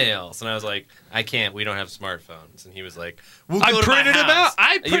emails. And I was like, I can't. We don't have smartphones. And he was like, we'll go I to my printed them house. out.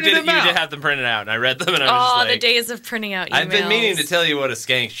 I printed them You out. did have them printed out, and I read them, and I was just Oh, like, the days of printing out emails. I've been meaning to tell you what a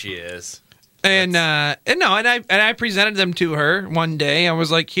skank she is. And I presented them to her one day. I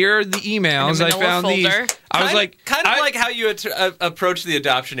was like, here are the emails. In a I manila found these. folder. I was like, kind of like how you approach the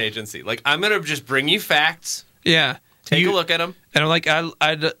adoption agency. Like, I'm going to just bring you facts. yeah. Take a look at them. And I'm like,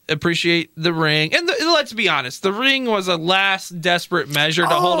 I'd appreciate the ring. And let's be honest, the ring was a last desperate measure to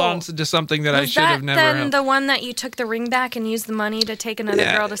hold on to something that I Was should have that never then held. the one that you took the ring back and used the money to take another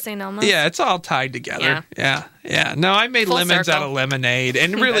girl to St. Elmo's? Yeah, it's all tied together. Yeah. No, I made Full lemons circle. out of lemonade.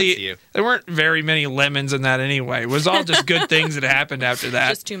 And That's really, you. there weren't very many lemons in that anyway. It was all just good things that happened after that.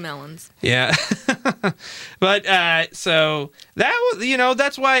 Just 2 melons. Yeah. But so that was,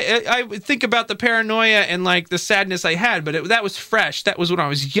 that's why I would think about the paranoia and the sadness I had. But that was fresh. That was when I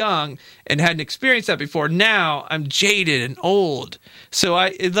was young and hadn't experienced that before. Now I'm jaded and old. So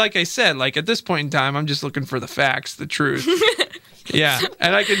like I said, at this point in time, I'm just looking for the facts, the truth. Yeah.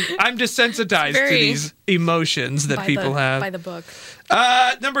 And I'm desensitized to these emotions that people have. By the book.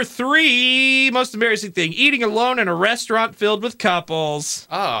 Number 3, most embarrassing thing, eating alone in a restaurant filled with couples.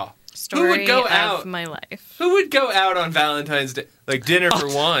 Oh. Story Who would go of out? my life. Who would go out on Valentine's Day? Like dinner for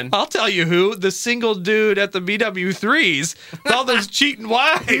one. I'll tell you who. The single dude at the BW3s with all those cheating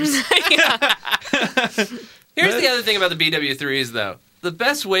wives. Here's the other thing about the BW3s, though. The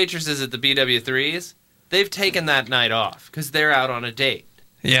best waitresses at the BW3s, they've taken that night off because they're out on a date.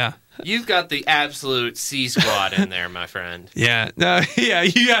 Yeah. You've got the absolute C squad in there, my friend. Yeah. No, yeah.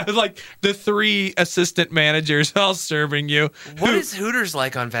 You have the 3 assistant managers all serving you. What is Hooters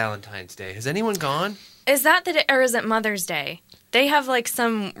like on Valentine's Day? Has anyone gone? Is that or is it Mother's Day? They have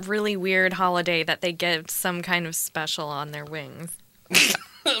some really weird holiday that they give some kind of special on their wings.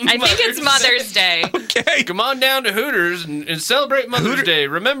 I think it's Mother's Day. Okay. Come on down to Hooters and celebrate Mother's Day.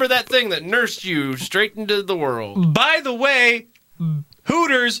 Remember that thing that nursed you straight into the world. By the way,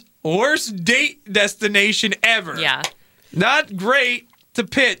 Hooters, worst date destination ever. Yeah. Not great to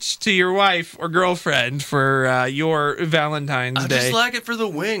pitch to your wife or girlfriend for your Valentine's Day. I just like it for the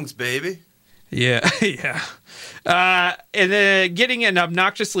wings, baby. Yeah, yeah. And then getting an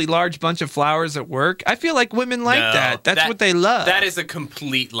obnoxiously large bunch of flowers at work. I feel like women like that. That's what they love. That is a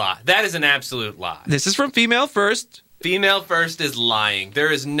complete lie. That is an absolute lie. This is from Female First. Female first is lying.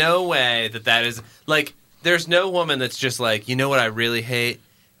 There is no way that is like. There's no woman that's just like, you know what I really hate?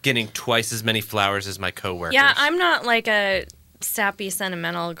 Getting twice as many flowers as my coworkers. Yeah, I'm not like a sappy,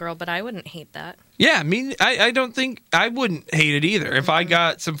 sentimental girl, but I wouldn't hate that. Yeah, I mean, I don't think I wouldn't hate it either. If I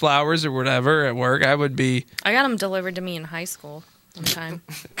got some flowers or whatever at work, I would be. I got them delivered to me in high school one time.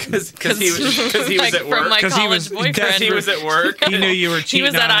 Because he was at From work. my 'Cause he college was boyfriend. He was at work. He knew you were He cheating.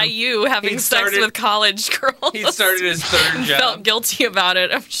 was at on him. IU having He sex started- with college girls. He started his third job. Felt guilty about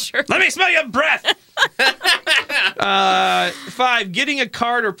it, I'm sure. Let me smell your breath. 5, getting a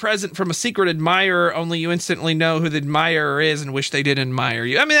card or present from a secret admirer, only you instantly know who the admirer is and wish they did admire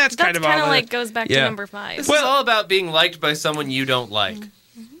you. I mean, that's kind of all like goes back to Yeah. number 5. This is all about being liked by someone you don't like.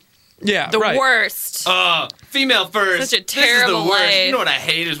 yeah, The right. worst. Female first. Such a This is terrible the worst. life. You know what I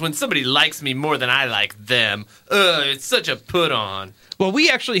hate is when somebody likes me more than I like them. It's such a put on. Well, we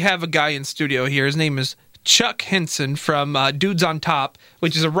actually have a guy in studio here. His name is Chuck Henson from Dudes on Top,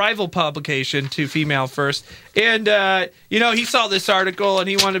 which is a rival publication to Female First. And, he saw this article and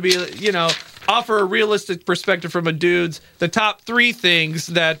he wanted to be, offer a realistic perspective from a dude's, the top 3 things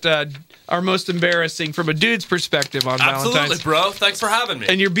that are most embarrassing from a dude's perspective on Absolutely, Valentine's. bro. Thanks for having me.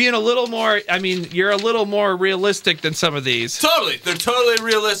 And you're being a little more, you're a little more realistic than some of these. Totally. They're totally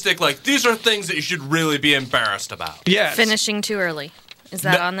realistic. Like, these are things that you should really be embarrassed about. Yes. Finishing too early. Is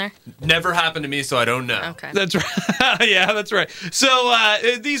that on there? Never happened to me, so I don't know. Okay. That's right. Yeah, that's right. So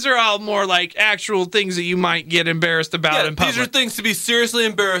these are all more like actual things that you might get embarrassed about Yeah, in public. these are things to be seriously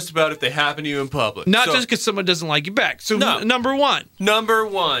embarrassed about if they happen to you in public. Not So, just because someone doesn't like you back. So No. number 1. number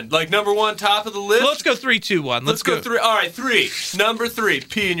one. Like, number one, top of the list. Let's go 3, 2, 1. Let's go 3. All right, 3. Number 3,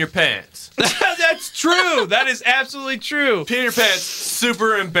 pee in your pants. That's true. That is absolutely true. Pee in your pants,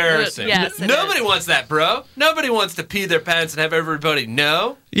 super embarrassing. Yes, it Nobody is. wants that, bro. Nobody wants to pee their pants and have everybody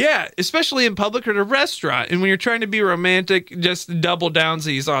know. Yeah, especially in public or at a restaurant. And when you're trying to be romantic, just double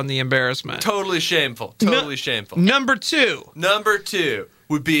downsies on the embarrassment. Totally shameful. Totally shameful. Number 2. Number 2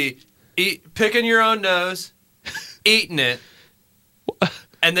 would be picking your own nose, eating it,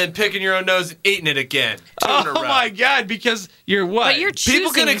 and then picking your own nose and eating it again. 2 in a Oh row. my God, because you're what? But you're choosing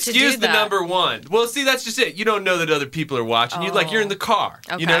People can to excuse do the that. number 1. Well, see, that's just it. You don't know that other people are watching you. Like, you're in the car.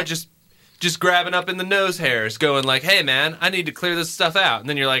 You know, Okay. just grabbing up in the nose hairs, going like, hey, man, I need to clear this stuff out. And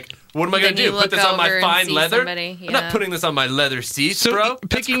then you're like, what am I going Then to you do? Put look this on my over and fine see leather? somebody, I'm not yeah. putting this on my leather seats, So bro.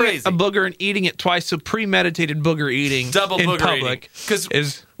 That's picking crazy. a booger and eating it twice, so premeditated booger eating Double in booger public Because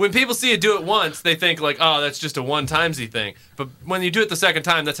is when people see you do it once, they think like, oh, that's just a one-timesy thing. But when you do it the second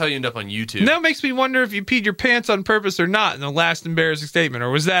time, that's how you end up on YouTube. now makes me wonder if you peed your pants on purpose or not in the last embarrassing statement,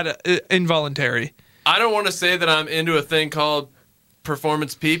 or was that involuntary? I don't want to say that I'm into a thing called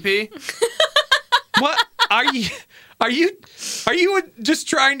performance pee-pee. What are you? Are you just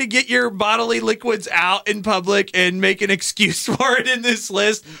trying to get your bodily liquids out in public and make an excuse for it in this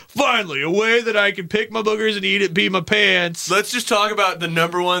list? Finally, a way that I can pick my boogers and eat it, pee my pants. Let's just talk about the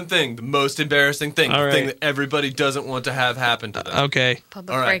number one thing, the most embarrassing thing, All the thing right. that everybody doesn't want to have happen to them. Okay,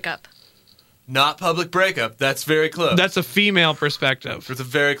 Public All right. breakup. Not public breakup. That's very close. that's a female perspective. It's a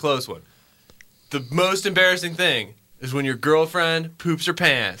very close one. The most embarrassing thing is when your girlfriend poops her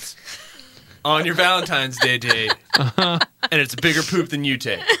pants on your Valentine's Day date, and it's a bigger poop than you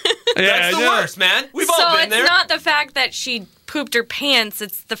take. That's the worst, man. We've So all been it's there. not the fact that she pooped her pants,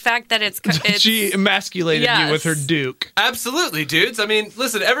 it's the fact that it's She emasculated you with her Yes. Duke. Absolutely, dudes. I mean,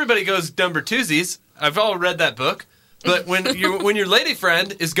 listen, everybody goes number twosies. I've all read that book. But when your lady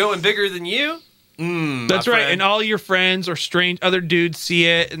friend is going bigger than you, That's my right. friend. And all your friends or strange other dudes see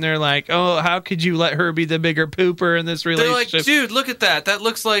it, and they're like, "Oh, how could you let her be the bigger pooper in this they're like, relationship?" dude, look at that. That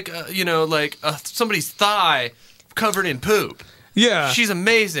looks like, somebody's thigh covered in poop. Yeah, She's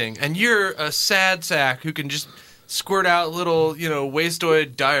amazing, and you're a sad sack who can just squirt out little,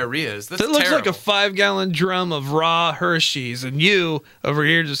 wastoid diarrheas. That's that looks terrible. like a 5-gallon drum of raw Hershey's, and you over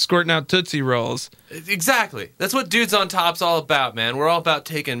here just squirting out Tootsie Rolls. Exactly. That's what Dudes on Top's all about, man. We're all about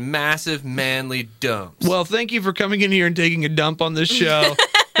taking massive, manly dumps. Well, thank you for coming in here and taking a dump on this show.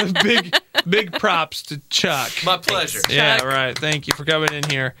 big props to Chuck. My pleasure. Yeah, Chuck. right. Thank you for coming in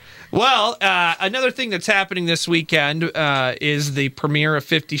here. Well, another thing that's happening this weekend is the premiere of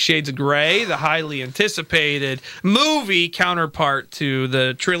 50 Shades of Grey, the highly anticipated movie counterpart to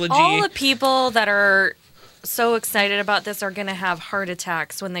the trilogy. all the people that are so excited about this are going to have heart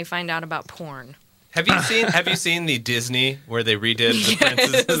attacks when they find out about porn. Have you seen the Disney where they redid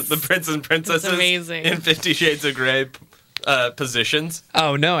the prince and princesses It's amazing. in 50 Shades of Grey positions?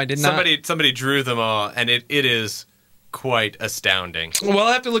 Oh, no, I did not. Somebody drew them all, and it is quite astounding. Well,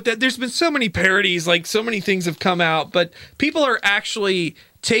 I have to look at. There's been so many parodies, like so many things have come out, but people are actually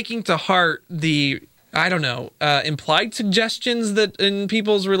taking to heart the I don't know, implied suggestions that in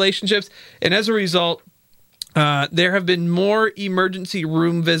people's relationships. And as a result, there have been more emergency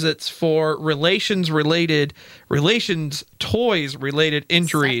room visits for relations toys related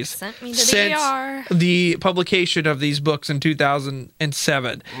injuries Sent me to the since ER. the publication of these books in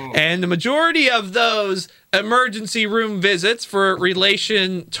 2007. And the majority of those emergency room visits for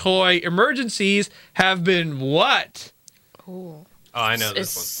relation toy emergencies have been what? Ooh. Oh, I know Is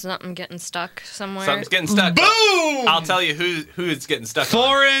this one. something getting stuck somewhere? Something's getting stuck. Boom! I'll tell you who it's getting stuck on.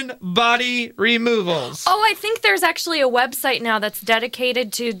 Foreign body removals. Oh, I think there's actually a website now that's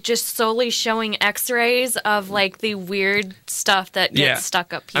dedicated to just solely showing x-rays of like the weird stuff that gets Yeah.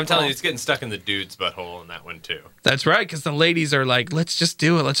 stuck up people. I'm telling you, it's getting stuck in the dude's butthole in that one too. That's right, because the ladies are like, let's just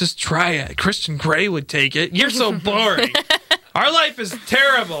do it. Let's just try it. Christian Grey would take it. You're so boring. Our life is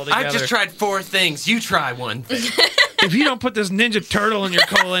terrible together. I've just tried 4 things. You try one thing. If you don't put this Ninja Turtle in your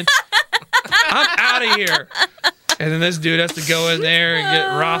colon, I'm out of here. And then this dude has to go in there and get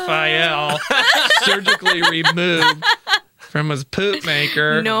Raphael surgically removed from his poop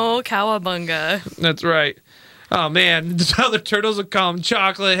maker. No cowabunga. That's right. Oh, man. The other turtles will call him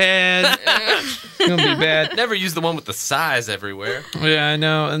Chocolate Head. It's going to be bad. Never use the one with the size everywhere. Yeah, I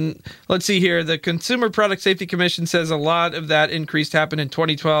know. And let's see here. The Consumer Product Safety Commission says a lot of that increase happened in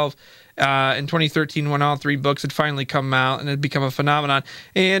 2012. In 2013, when all 3 books had finally come out and had become a phenomenon.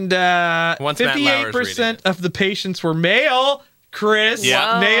 And Once Matt Lauer's 58% reading it. of the patients were male. Chris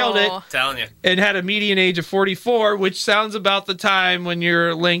Yeah. nailed it. Whoa. Telling you. And had a median age of 44, which sounds about the time when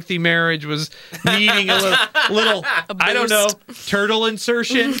your lengthy marriage was needing a little I don't know, turtle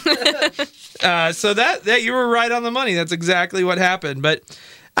insertion. So that you were right on the money. That's exactly what happened. But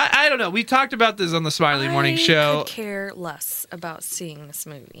I don't know. We talked about this on the Smiley Morning Show. I could care less about seeing this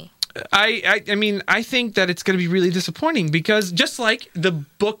movie. I mean, I think that it's going to be really disappointing because just like the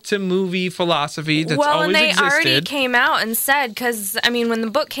book to movie philosophy that's well, always and they existed. already came out and said, because, I mean, when the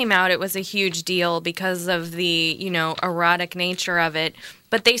book came out, it was a huge deal because of the, erotic nature of it.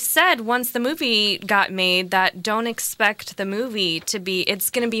 But they said once the movie got made that don't expect the movie to be, it's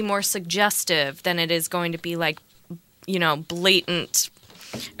going to be more suggestive than it is going to be like, blatant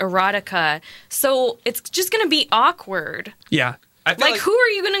erotica. So it's just going to be awkward. Yeah. I feel Like, who are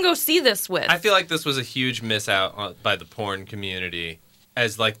you going to go see this with? I feel like this was a huge miss out by the porn community,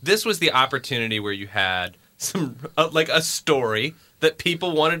 as like this was the opportunity where you had some like a story that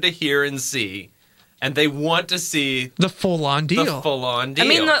people wanted to hear and see, and they want to see The full-on deal. the full-on deal. I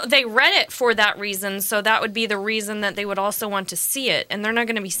mean, they read it for that reason, so that would be the reason that they would also want to see it, and they're not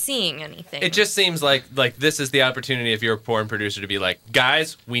going to be seeing anything. It just seems like this is the opportunity if you're a porn producer to be like,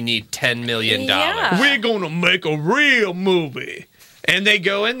 guys, we need $10 million. Yeah. We're going to make a real movie. And they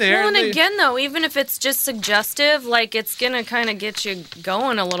go in there. Well, and they- again, though, even if it's just suggestive, like, it's going to kind of get you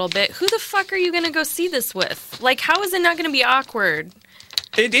going a little bit. Who the fuck are you going to go see this with? Like, how is it not going to be awkward?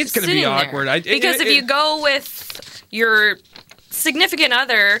 it's going to be sitting awkward. there? Because if you go with your significant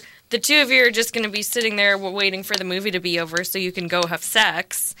other, the two of you are just going to be sitting there waiting for the movie to be over so you can go have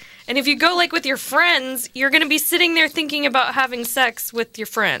sex. And if you go, like, with your friends, you're going to be sitting there thinking about having sex with your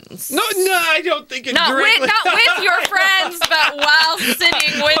friends. No, I don't think it's Not directly. with your friends, but while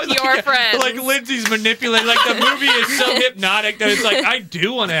sitting with your friends. Like Lindsay's manipulating. Like the movie is so hypnotic that it's like, I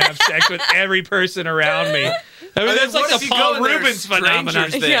do want to have sex with every person around me. I mean, that's What like if the you go Paul and there are Rubens phenomenon.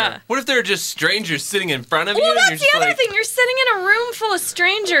 strangers there? Yeah. What if there are just strangers sitting in front of you? Well, and you're that's just the other like, thing. You're sitting in a room full of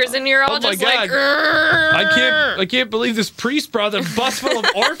strangers, and you're all Oh my just like, God. I can't believe this priest brought a bus full of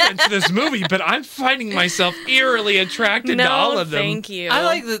orphans to this movie, but I'm finding myself eerily attracted no, to all of them. thank you. I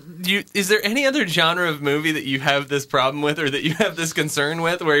like that. Is there any other genre of movie that you have this problem with, or that you have this concern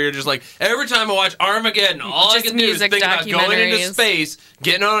with, where you're just like, every time I watch Armageddon, all I Just can do is music think about going into documentaries. space,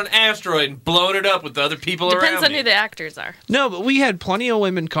 getting on an asteroid, and blowing it up with the other people Depends around on me. who the actors are. No, but we had plenty of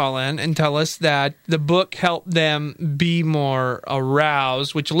women call in and tell us that the book helped them be more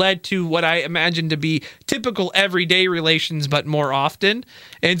aroused, which led to what I imagine to be typical everyday relations, but more often.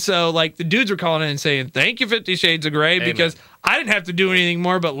 And so, like, the dudes were calling in and saying, thank you, 50 Shades of Grey, because I didn't have to do anything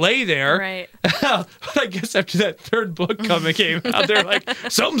more but lay there. Right. But I guess after that third book came out, they're like,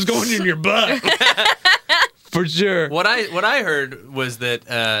 something's going in your butt. For sure. What I heard was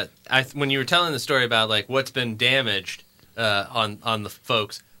that when you were telling the story about like what's been damaged on the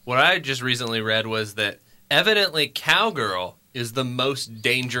folks, what I just recently read was that evidently cowgirl is the most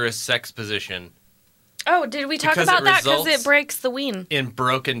dangerous sex position Oh, did we talk Because about it that? Because results it breaks the ween. in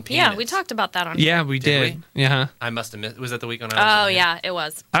broken penis. Yeah, we talked about that on. Yeah, we Did did. Yeah. I must have missed. Was that the week when I was Oh on here? yeah, it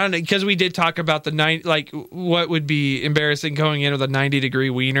was. I don't know, because we did talk about the what would be embarrassing going in with a 90-degree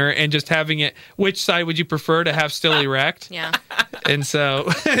wiener and just having it. Which side would you prefer to have still erect? Yeah. And so,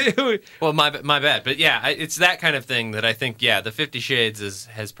 Well, my bad. But yeah, it's that kind of thing that I think, the 50 Shades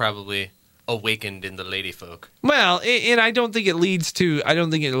has probably awakened in the lady folk. well, and I don't think it leads to. I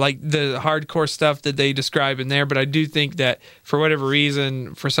don't think it like the hardcore stuff that they describe in there, but I do think that for whatever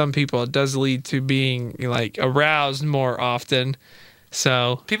reason, for some people, it does lead to being like aroused more often.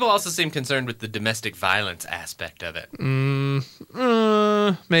 So People also seem concerned with the domestic violence aspect of it.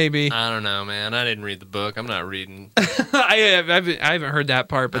 maybe I don't know, man. I didn't read the book. I'm not reading. I haven't heard that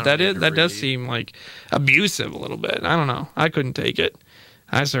part, but I don't need to that does read. seem like abusive a little bit. I don't know. I couldn't take it.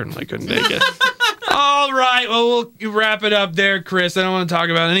 I certainly couldn't take it. All right. Well, we'll wrap it up there, Chris. I don't want to talk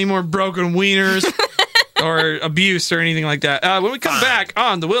about any more broken wieners or abuse or anything like that. When we come back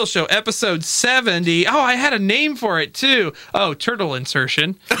on The Will Show, episode 70. Oh, I had a name for it, too. Oh, turtle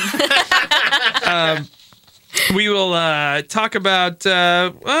insertion. We will talk about,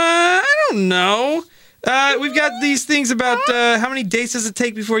 I don't know. We've got these things about how many days does it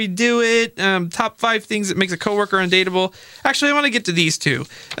take before you do it, top 5 things that makes a coworker undateable. Actually, I want to get to these two.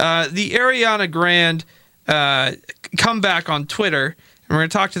 The Ariana Grande comeback on Twitter, and we're going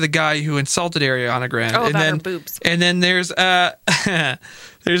to talk to the guy who insulted Ariana Grande. Oh, and about then, her boobs. And then there's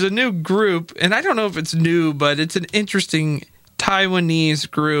there's a new group, and I don't know if it's new, but it's an interesting Taiwanese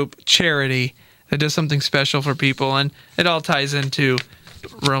group charity that does something special for people, and it all ties into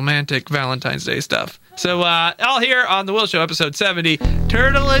romantic Valentine's Day stuff. So, all here on The Will Show, episode 70,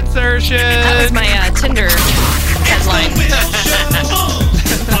 Turtle Insertion. That was my Tinder headline. Will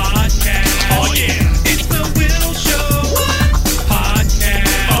Show podcast. Oh yeah, it's the Will Show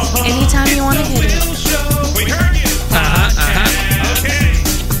podcast. Anytime you want to hit it. Will Show. We heard you. Okay.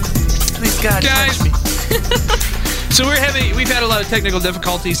 Please, God, Guys. punch me. So we've had a lot of technical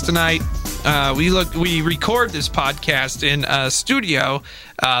difficulties tonight. We record this podcast in a studio,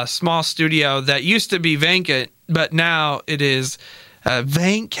 a small studio that used to be vacant, but now it is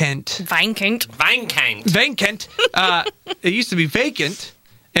vacant. Vacant. Vacant. It used to be vacant,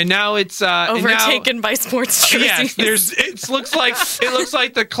 and now it's Overtaken by sports jerseys. Yes, it looks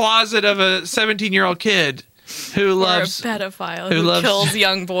like the closet of a 17-year-old kid who Or a loves pedophile who who loves- kills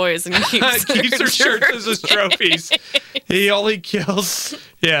young boys and keeps keeps her shirts as his trophies. He only kills,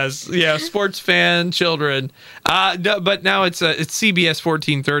 sports fan children. No, but now it's CBS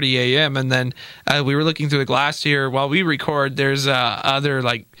 1430 AM, and then we were looking through the glass here while we record. There's other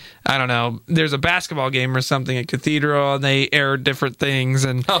there's a basketball game or something at Cathedral, and they air different things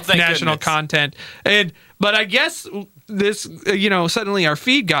and thank national goodness. content. But I guess this, suddenly our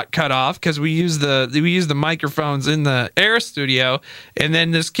feed got cut off because we use the microphones in the air studio, and then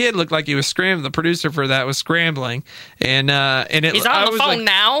this kid looked like he was scrambling. The producer for that was scrambling, and He's on the phone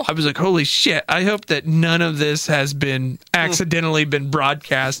now. I was like, holy shit! I hope that none of this has been accidentally been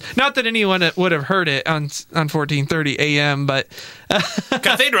broadcast. Not that anyone would have heard it on 1430 AM, but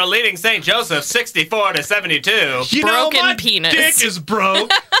Cathedral leading St. Joseph 64-72. Broken penis. Dick is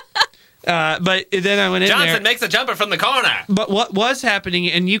broke. But then I went in Johnson there. makes a jumper from the corner. But what was happening,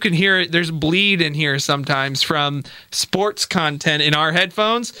 and you can hear it, there's bleed in here sometimes from sports content in our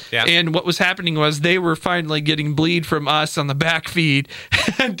headphones. Yeah. And what was happening was they were finally getting bleed from us on the back feed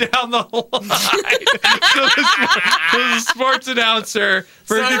and down the line. So the sports announcer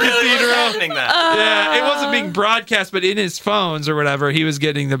for the Cathedral. Happening that. Yeah, it wasn't being broadcast, but in his phones or whatever, he was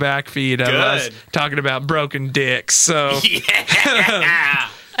getting the back feed of us Good. talking about broken dicks. So Yeah.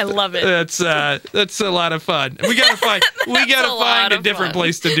 I love it. that's a lot of fun. We gotta find lot a of different fun.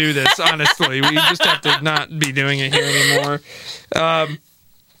 place to do this. Honestly, we just have to not be doing it here anymore.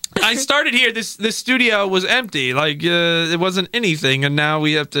 I started here. This studio was empty. It wasn't anything, and now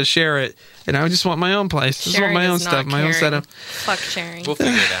we have to share it. And I just want my own place. I just want Sharing my own is not stuff, my own caring. setup. Fuck sharing. We'll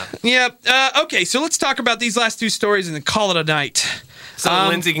figure it out. Yep. Okay, so let's talk about these last two stories and then call it a night. So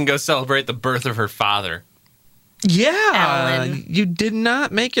Lindsay can go celebrate the birth of her father. Yeah, Alan. you did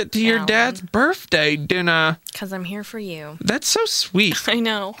not make it to your Alan. dad's birthday dinner. Because I'm here for you. That's so sweet. I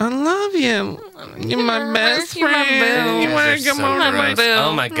know. I love you. You're my best You're my friend. boo. You want You're to come so over gross. my boo?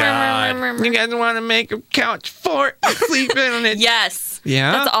 Oh my God. You guys want to make a couch fort and sleep in it? Yes.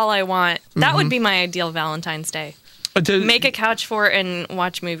 Yeah? That's all I want. That would be my ideal Valentine's Day. Make a couch fort and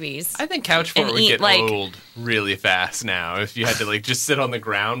watch movies. I think couch fort And would eat, get like- old really fast now if you had to like just sit on the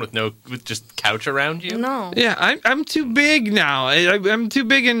ground with just couch around you. No. Yeah, I'm too big now. I'm too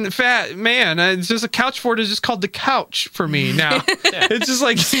big and fat, man. It's just a couch fort is just called the couch for me now. It's just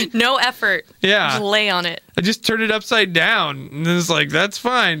like, No effort. Yeah. Just lay on it. I just turned it upside down, and it's like, that's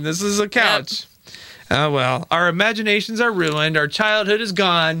fine. This is a couch. Oh well, our imaginations are ruined. Our childhood is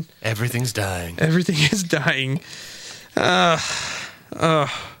gone. Everything's dying. Everything is dying. Tell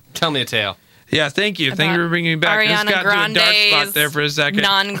me a tale. Yeah, thank you. Thank you for bringing me back. I just got to a dark spot Grande's there for a second.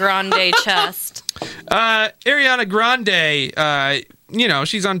 non-grande chest. Ariana Grande,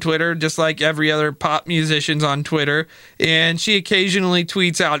 she's on Twitter just like every other pop musician's on Twitter, and she occasionally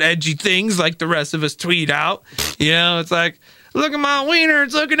tweets out edgy things like the rest of us tweet out. It's like, look at my wiener,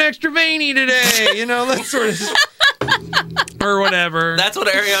 it's looking extra veiny today. That sort of or whatever. That's what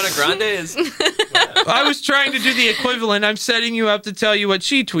Ariana Grande is. I was trying to do the equivalent. I'm setting you up to tell you what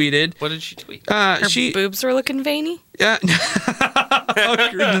she tweeted. What did she tweet? Her boobs were looking veiny. Yeah. Oh,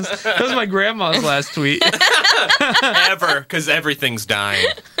 goodness. That was my grandma's last tweet. Ever, because everything's dying.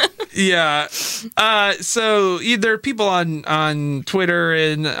 Yeah. So there are people on Twitter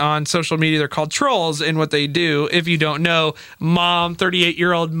and on social media. They're called trolls, and what they do, if you don't know, mom,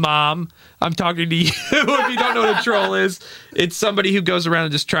 38-year-old mom, I'm talking to you. If you don't know what a troll is, it's somebody who goes around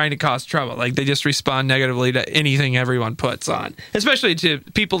and just trying to cause trouble. Like, they just respond negatively to anything everyone puts on, especially to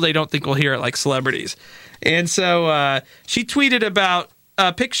people they don't think will hear it, like celebrities. And so she tweeted about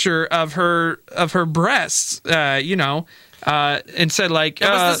a picture of her breasts, and said like,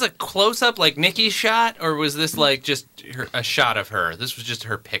 Now, was this a close-up like Nikki shot, or was this like just a shot of her? This was just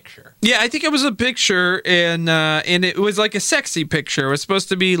her picture. Yeah, I think it was a picture, and it was like a sexy picture. It was supposed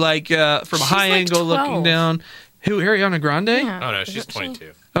to be like from a high like angle 12. looking down. Who, Ariana Grande? Yeah. Oh no, Is she's it she?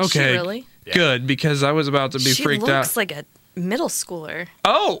 22. Okay, Is she really? Yeah. Good, because I was about to be She freaked looks out. like a middle schooler.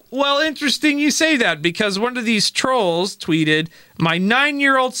 Oh, well, interesting you say that, because one of these trolls tweeted, "My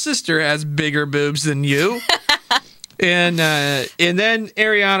 9-year-old sister has bigger boobs than you." And then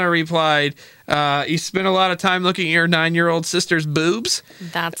Ariana replied, "You spent a lot of time looking at your 9-year-old sister's boobs,"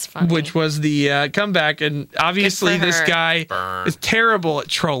 That's funny. which was the comeback. And obviously, Good for this her. guy Burn. is terrible at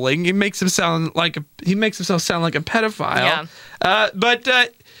trolling. He makes himself sound like a pedophile. Yeah.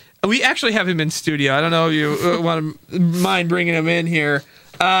 But we actually have him in studio. I don't know if you want to mind bringing him in here.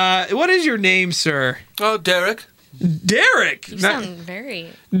 What is your name, sir? Oh, Derek. Derek. You sound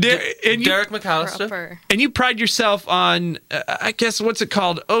very Derek McAllister. proper. And you pride yourself on, I guess, what's it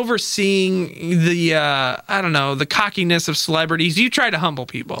called? Overseeing the, the cockiness of celebrities. You try to humble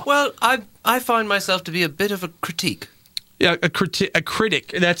people. Well, I find myself to be a bit of a critique. Yeah, a critic.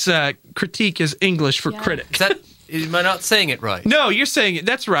 That's critique is English for critic. Is that? Am I not saying it right? No, you're saying it.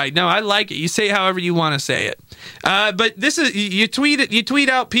 That's right. No, I like it. You say it however you want to say it. But this is you tweet it. You tweet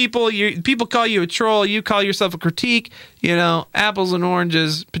out people. People call you a troll. You call yourself a critique. Apples and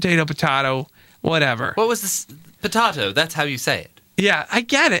oranges, potato, whatever. What was this? Potato. That's how you say it. Yeah, I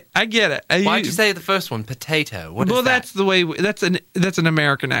get it. Why'd you say the first one? Potato. What is Well, that? that's the way. That's an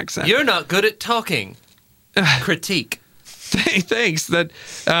American accent. You're not good at talking. Critique. Thanks. That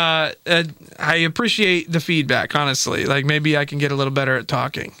I appreciate the feedback. Honestly, like maybe I can get a little better at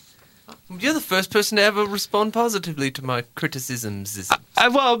talking. You're the first person to ever respond positively to my criticisms.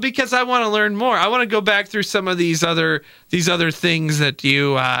 Well, because I want to learn more. I want to go back through some of these other things that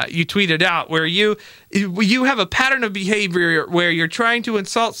you tweeted out, where you have a pattern of behavior where you're trying to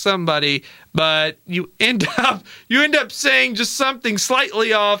insult somebody, but you end up saying just something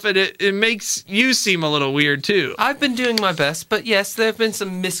slightly off, and it makes you seem a little weird too. I've been doing my best, but yes, there have been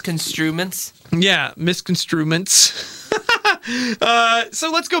some misconstruements. Yeah, misconstruements.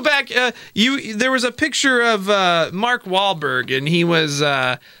 So let's go back. There was a picture of Mark Wahlberg, and he was,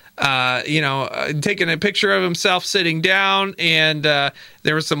 taking a picture of himself sitting down, and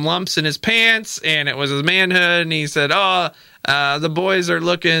there were some lumps in his pants, and it was his manhood, and he said, "Oh, the boys are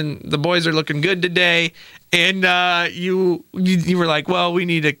looking good today," and you were like, "Well, we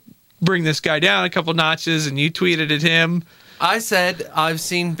need to bring this guy down a couple notches," and you tweeted at him. I said I've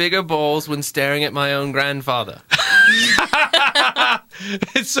seen bigger balls when staring at my own grandfather.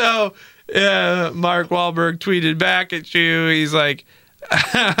 So Mark Wahlberg tweeted back at you. He's like,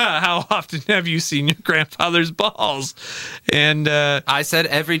 "How often have you seen your grandfather's balls?" And I said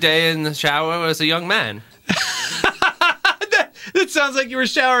every day in the shower as a young man. that sounds like you were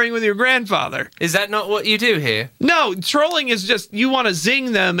showering with your grandfather. Is that not what you do here? No, trolling is just you want to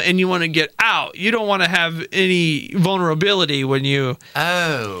zing them and you want to get out. You don't want to have any vulnerability when you...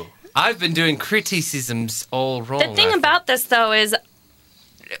 Oh, I've been doing criticisms all wrong. The thing about this, though, is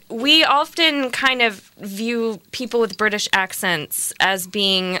we often kind of view people with British accents as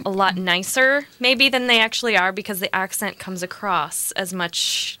being a lot nicer, maybe, than they actually are, because the accent comes across as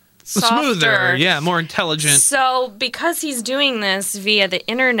much softer. Smoother, yeah, more intelligent. So, because he's doing this via the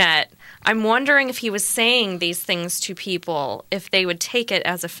internet, I'm wondering if he was saying these things to people, if they would take it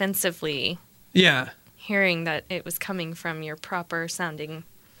as offensively, Yeah. hearing that it was coming from your proper sounding.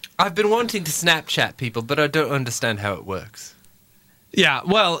 I've been wanting to Snapchat people, but I don't understand how it works. Yeah,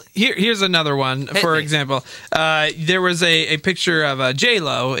 well, here's another one. For me. example, there was a picture of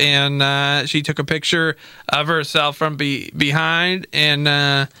J-Lo, and she took a picture of herself from behind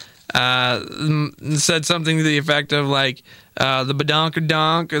and said something to the effect of, like, the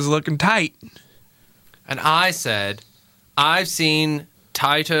badonkadonk is looking tight. And I said, I've seen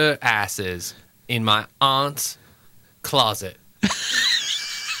tighter asses in my aunt's closet.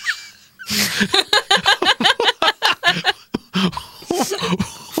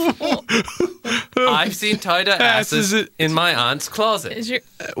 I've seen tighter asses in my aunt's closet.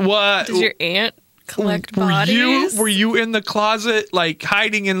 What? Does your aunt collect bodies? Were you in the closet, like,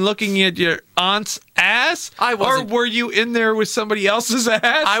 hiding and looking at your aunt's ass? I wasn't. Or were you in there with somebody else's ass?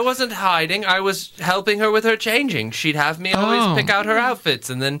 I wasn't hiding. I was helping her with her changing. She'd have me always pick out her outfits,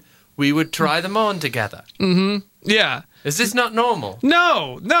 and then we would try them on together. Yeah. Is this not normal?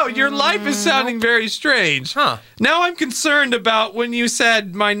 No, your life is sounding very strange. Huh. Now I'm concerned about when you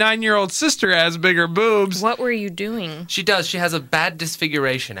said my 9-year-old sister has bigger boobs. What were you doing? She does. She has a bad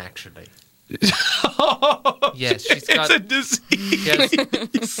disfiguration, actually. Yes, she's got... It's a disease.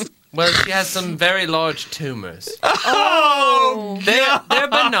 Yes. Well, she has some very large tumors. Oh, They're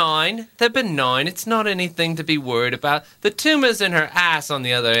benign. They're benign. It's not anything to be worried about. The tumors in her ass, on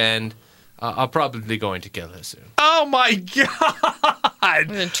the other end, are probably going to kill her soon. oh my God. It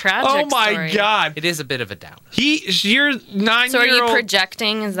was a tragic Oh my story. God. It is a bit of a downer. Your 9-year-old. So are you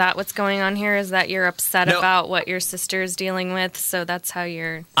projecting? Is that what's going on here? Is that you're upset No. about what your sister is dealing with? So that's how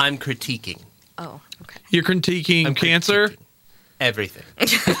you're... I'm critiquing Oh, okay. You're critiquing I'm cancer? critiquing everything.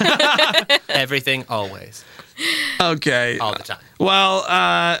 Everything, always. Okay. All the time. Well,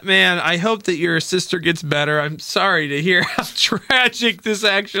 man, I hope that your sister gets better. I'm sorry to hear how tragic this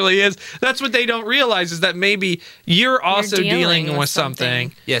actually is. That's what they don't realize, is that maybe you're also dealing with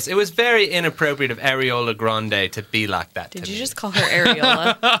something. Yes, it was very inappropriate of Areola Grande to be like that Did to you me. just call her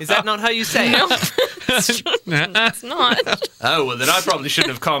Areola? Is that not how you say it? It's not. Oh, well, then I probably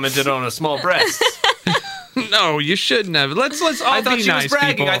shouldn't have commented on a small breast. No, you shouldn't have. Let's all I thought be she nice was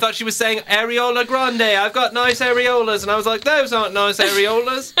bragging. people. I thought she was saying Areola Grande. I've got nice areolas, and I was like, those aren't nice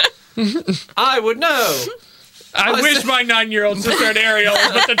areolas. I would know. I wish my 9-year-old sister had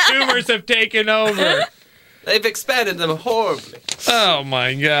areolas, but the tumors have taken over. They've expanded them horribly. Oh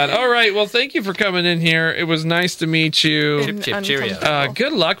my God! All right, well, thank you for coming in here. It was nice to meet you. Chip, chip, cheerio. Uncomfortable.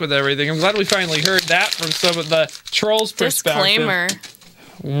 Good luck with everything. I'm glad we finally heard that from some of the trolls' perspective. Disclaimer.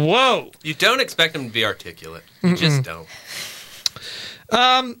 Whoa. You don't expect them to be articulate. You just don't.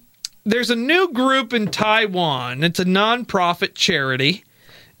 There's a new group in Taiwan. It's a non-profit charity,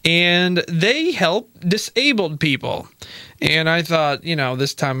 and they help disabled people. And I thought,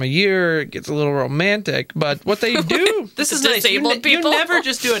 this time of year it gets a little romantic, but what they do... This is nice. Disabled people? You never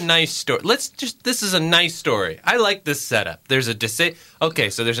just do a nice story. This is a nice story. I like this setup. There's a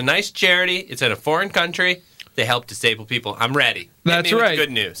so there's a nice charity. It's in a foreign country. They help disabled people. I'm ready. That's Hit me with right.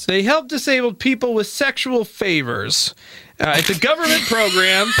 Good news. They help disabled people with sexual favors. It's a government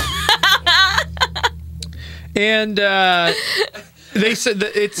program. And they said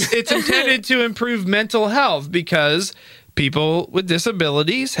that it's intended to improve mental health because people with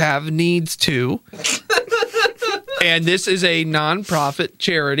disabilities have needs too. And this is a nonprofit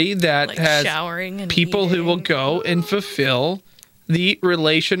charity that Like has showering and people who will eating. go and fulfill the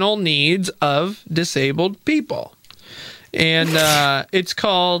relational needs of disabled people. And it's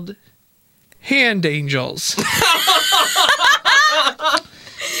called Hand Angels.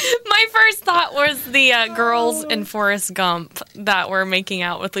 My first thought was the girls in Forrest Gump that were making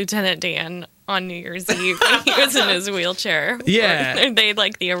out with Lieutenant Dan on New Year's Eve when he was in his wheelchair. Yeah. Are they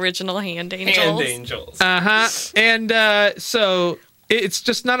like the original Hand Angels? Hand angels. Uh-huh. And so it's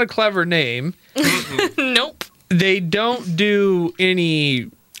just not a clever name. Nope. They don't do any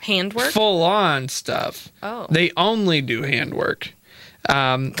Handwork? full-on stuff. Oh. They only do handwork.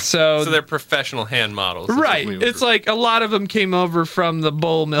 So So they're professional hand models. is what right. we would- It's like a lot of them came over from the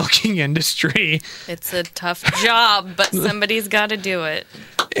bull milking industry. It's a tough job, but somebody's got to do it.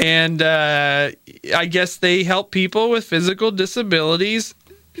 And I guess they help people with physical disabilities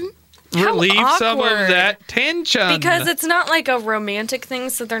How relieve some of awkward. that tension. Because it's not like a romantic thing,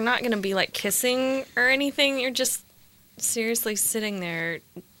 so they're not going to be like kissing or anything. You're just seriously sitting there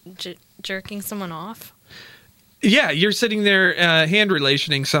jerking someone off? Yeah, you're sitting there hand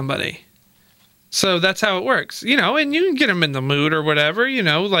relationing somebody. So that's how it works, and you can get them in the mood or whatever,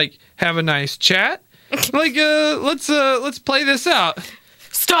 like have a nice chat. Like, let's play this out.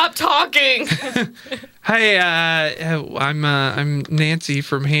 Stop talking. Hi, I'm Nancy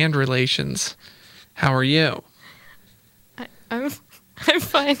from Hand Relations. How are you? I'm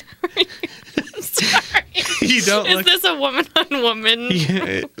fine. How are you? Sorry. You don't Is look. this a woman on woman?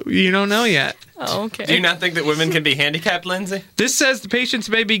 Yeah, you don't know yet. Oh, okay. Do you not think that women can be handicapped, Lindsay? This says the patients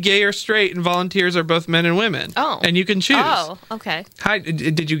may be gay or straight, and volunteers are both men and women. Oh. And you can choose. Oh, okay. Hi,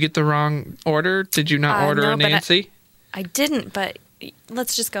 did you get the wrong order? Did you not order no, a but Nancy? I didn't, but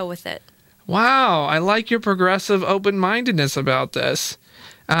let's just go with it. Wow, I like your progressive open-mindedness about this.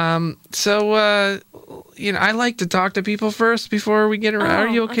 I like to talk to people first before we get around. Are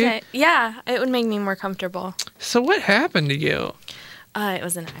you okay? Yeah, it would make me more comfortable. So what happened to you? It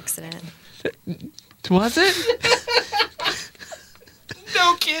was an accident. Was it?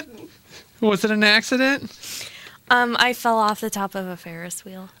 No kidding. Was it an accident? I fell off the top of a Ferris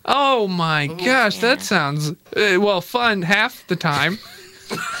wheel. Oh my gosh, yeah. that sounds, fun half the time.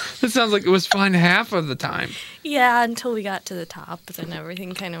 That sounds like it was fun half of the time. Yeah, until we got to the top, then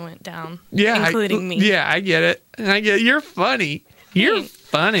everything kind of went down. Yeah, including me. Yeah, I get it. You're funny. You're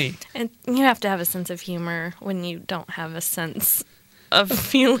funny. And you have to have a sense of humor when you don't have a sense of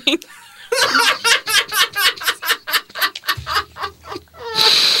feeling.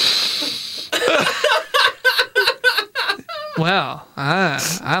 Well,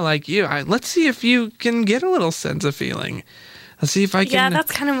 I like you. Let's see if you can get a little sense of feeling. Let's see if I can. Yeah,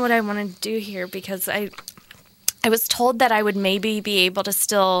 that's kind of what I want to do here because I was told that I would maybe be able to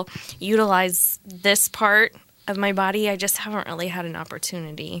still utilize this part of my body. I just haven't really had an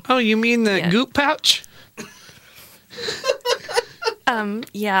opportunity. Oh, you mean the goop pouch?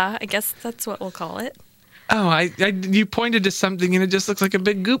 Yeah, I guess that's what we'll call it. Oh, you pointed to something and it just looks like a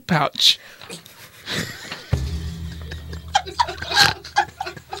big goop pouch.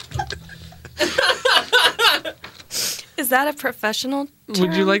 Is that a professional term?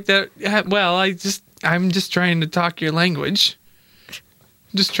 Would you like that? Well, I'm just trying to talk your language.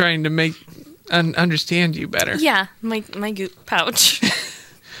 Just trying to make understand you better. Yeah, my goop pouch.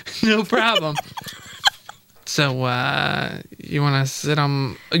 No problem. So, you want to sit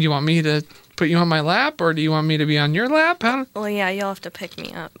on? You want me to put you on my lap, or do you want me to be on your lap? Well, yeah, you'll have to pick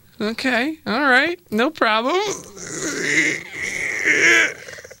me up. Okay, all right, no problem.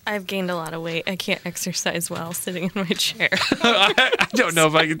 I've gained a lot of weight. I can't exercise well sitting in my chair. I don't know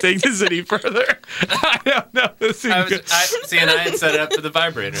if I can take this any further. I don't know. This is good. I had set it up for the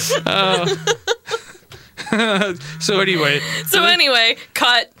vibrator. So anyway,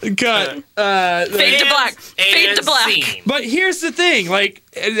 cut. Fade to black. Fade to black. Scene. But here's the thing, like,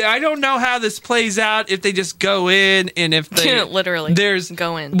 I don't know how this plays out if they just go in and if they Literally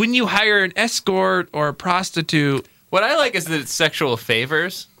go in. When you hire an escort or a prostitute. What I like is that it's sexual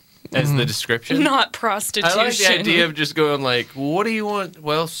favors as the description. Not prostitution. I like the idea of just going like, what do you want?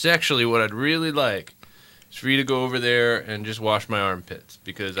 Well, sexually, what I'd really like is for you to go over there and just wash my armpits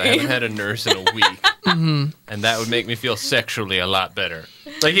because I haven't had a nurse in a week. And that would make me feel sexually a lot better.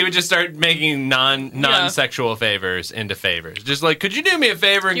 Like he would just start making non-sexual favors into favors. Just like, could you do me a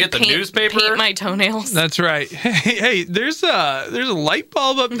favor and get the newspaper? Paint my toenails. That's right. Hey, there's a light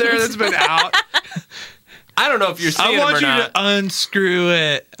bulb up there that's been out. I don't know if you're seeing I want them or you not. to unscrew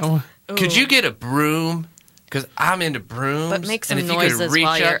it. Could you get a broom? Because I'm into brooms. But make some and if noises you could reach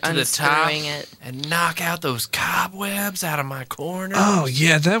while you're up to the top unscrewing it. and knock out those cobwebs out of my corner. Oh,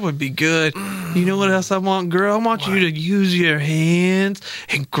 yeah, that would be good. You know what else I want, girl? I want you to use your hands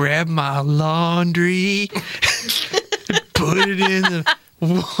and grab my laundry and put it in the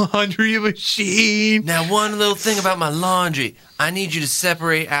laundry machine. Now, one little thing about my laundry. I need you to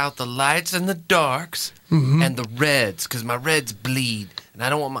separate out the lights and the darks and the reds, because my reds bleed. And I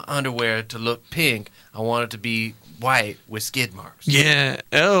don't want my underwear to look pink. I want it to be white with skid marks. Yeah.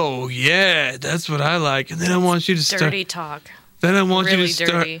 Oh, yeah. That's what I like. And then I want you to start. Dirty talk. Then I want Really you to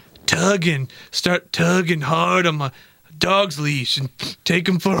start dirty. tugging hard on my dog's leash and take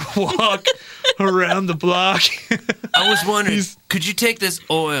him for a walk around the block. I was wondering, could you take this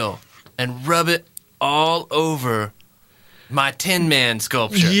oil and rub it all over my Tin Man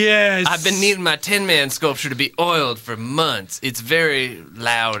sculpture? Yes. I've been needing my Tin Man sculpture to be oiled for months. It's very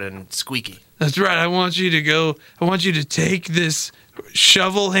loud and squeaky. That's right. I want you to take this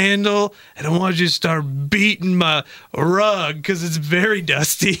shovel handle and I want you to start beating my rug because it's very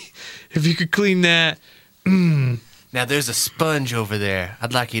dusty. If you could clean that. Now, there's a sponge over there.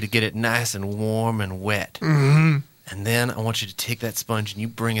 I'd like you to get it nice and warm and wet. And And then I want you to take that sponge and you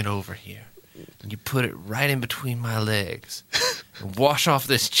bring it over here. And you put it right in between my legs. And wash off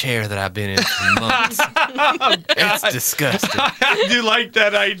this chair that I've been in for months. It's disgusting. I do like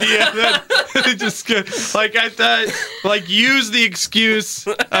that idea. That just good. Like I thought, like use the excuse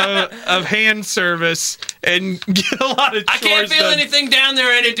of hand service and get a lot of chores I can't feel done. anything down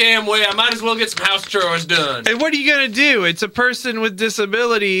there any damn way. I might as well get some house chores done. And what are you gonna do? It's a person with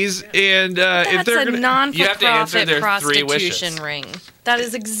disabilities, and if That's they're a gonna, You have to answer non-for-profit their 3 wishes. prostitution ring. That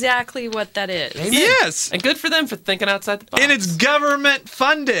is exactly what that is. yes, And good for them for thinking outside the box. and it's government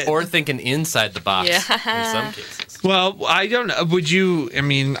funded. or thinking inside the box Yeah. in some cases. Well, I don't know. Would you? I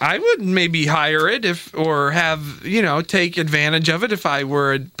mean, I would maybe hire it or have take advantage of it if I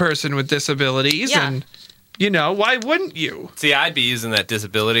were a person with disabilities. Yeah. And why wouldn't you? See, I'd be using that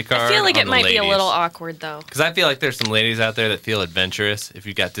disability card. I feel like on it the might be a ladies. little awkward, though. Because I feel like there's some ladies out there that feel adventurous if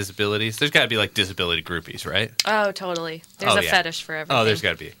you've got disabilities. There's got to be like disability groupies, right? Oh, totally. There's Oh, a yeah. fetish for everything. Oh, there's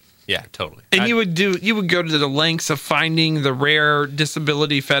got to be. Yeah, totally. And I'd- you would go to the lengths of finding the rare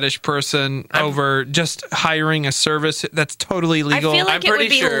disability fetish person over just hiring a service that's totally I legal. feel like I'm it would pretty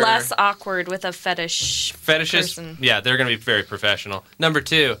be sure- less awkward with a fetish fetishes. person. Yeah, they're going to be very professional. Number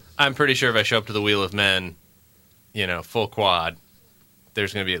 2, I'm pretty sure if I show up to the Wheel of Men, full quad,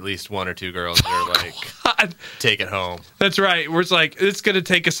 there's going to be at least 1 or 2 girls that are like, God, take it home. that's right. Where it's like it's going to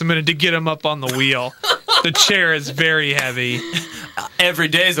take us a minute to get him up on the wheel. The chair is very heavy. Every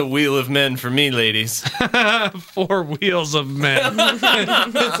day's a Wheel of Men for me, ladies. 4 wheels of men.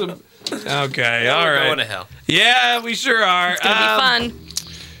 Okay, all We're right. going to hell. Yeah, we sure are. It's gonna be fun.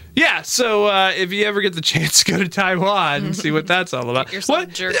 Yeah, so if you ever get the chance to go to Taiwan and see what that's all about. Get yourself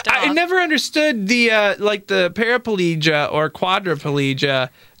jerked I off. never understood the the paraplegia or quadriplegia.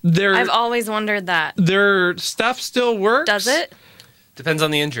 I've always wondered that. Their stuff still works. Does it? Depends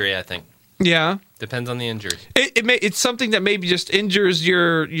on the injury, I think. Yeah. Depends on the injury. It's something that maybe just injures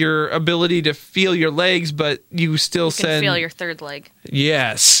your ability to feel your legs, but you still You can send. feel your third leg.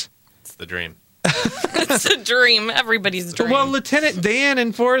 Yes. It's the dream. It's a dream. Everybody's dream. Well, Lieutenant Dan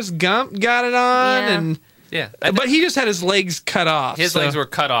in Forrest Gump got it on, Yeah. and Yeah. but he just had his legs cut off. His so- legs were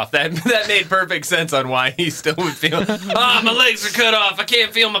cut off. That made perfect sense on why he still would feel, my legs are cut off. I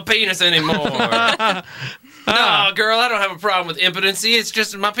can't feel my penis anymore. No, girl, I don't have a problem with impotency. It's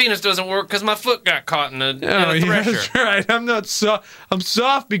just my penis doesn't work because my foot got caught in a Oh, yeah, thresher. that's right. I'm not I'm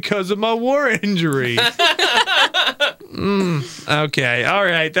soft because of my war injury. Okay. All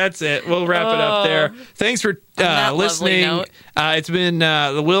right. That's it. We'll wrap it up there. Thanks for that lovely listening. note. It's been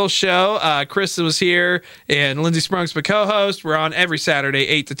the Will Show. Chris was here, and Lindsay Sprunk's my co-host. We're on every Saturday,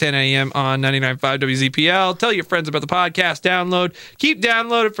 8 to 10 a.m. on 99.5 WZPL. Tell your friends about the podcast. Download. Keep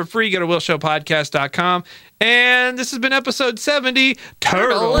downloading for free. Go to willshowpodcast.com. And this has been episode 70,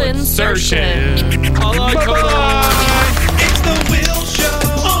 Turtle Turtle Insertion. Insertion. Bye-bye. It's the Will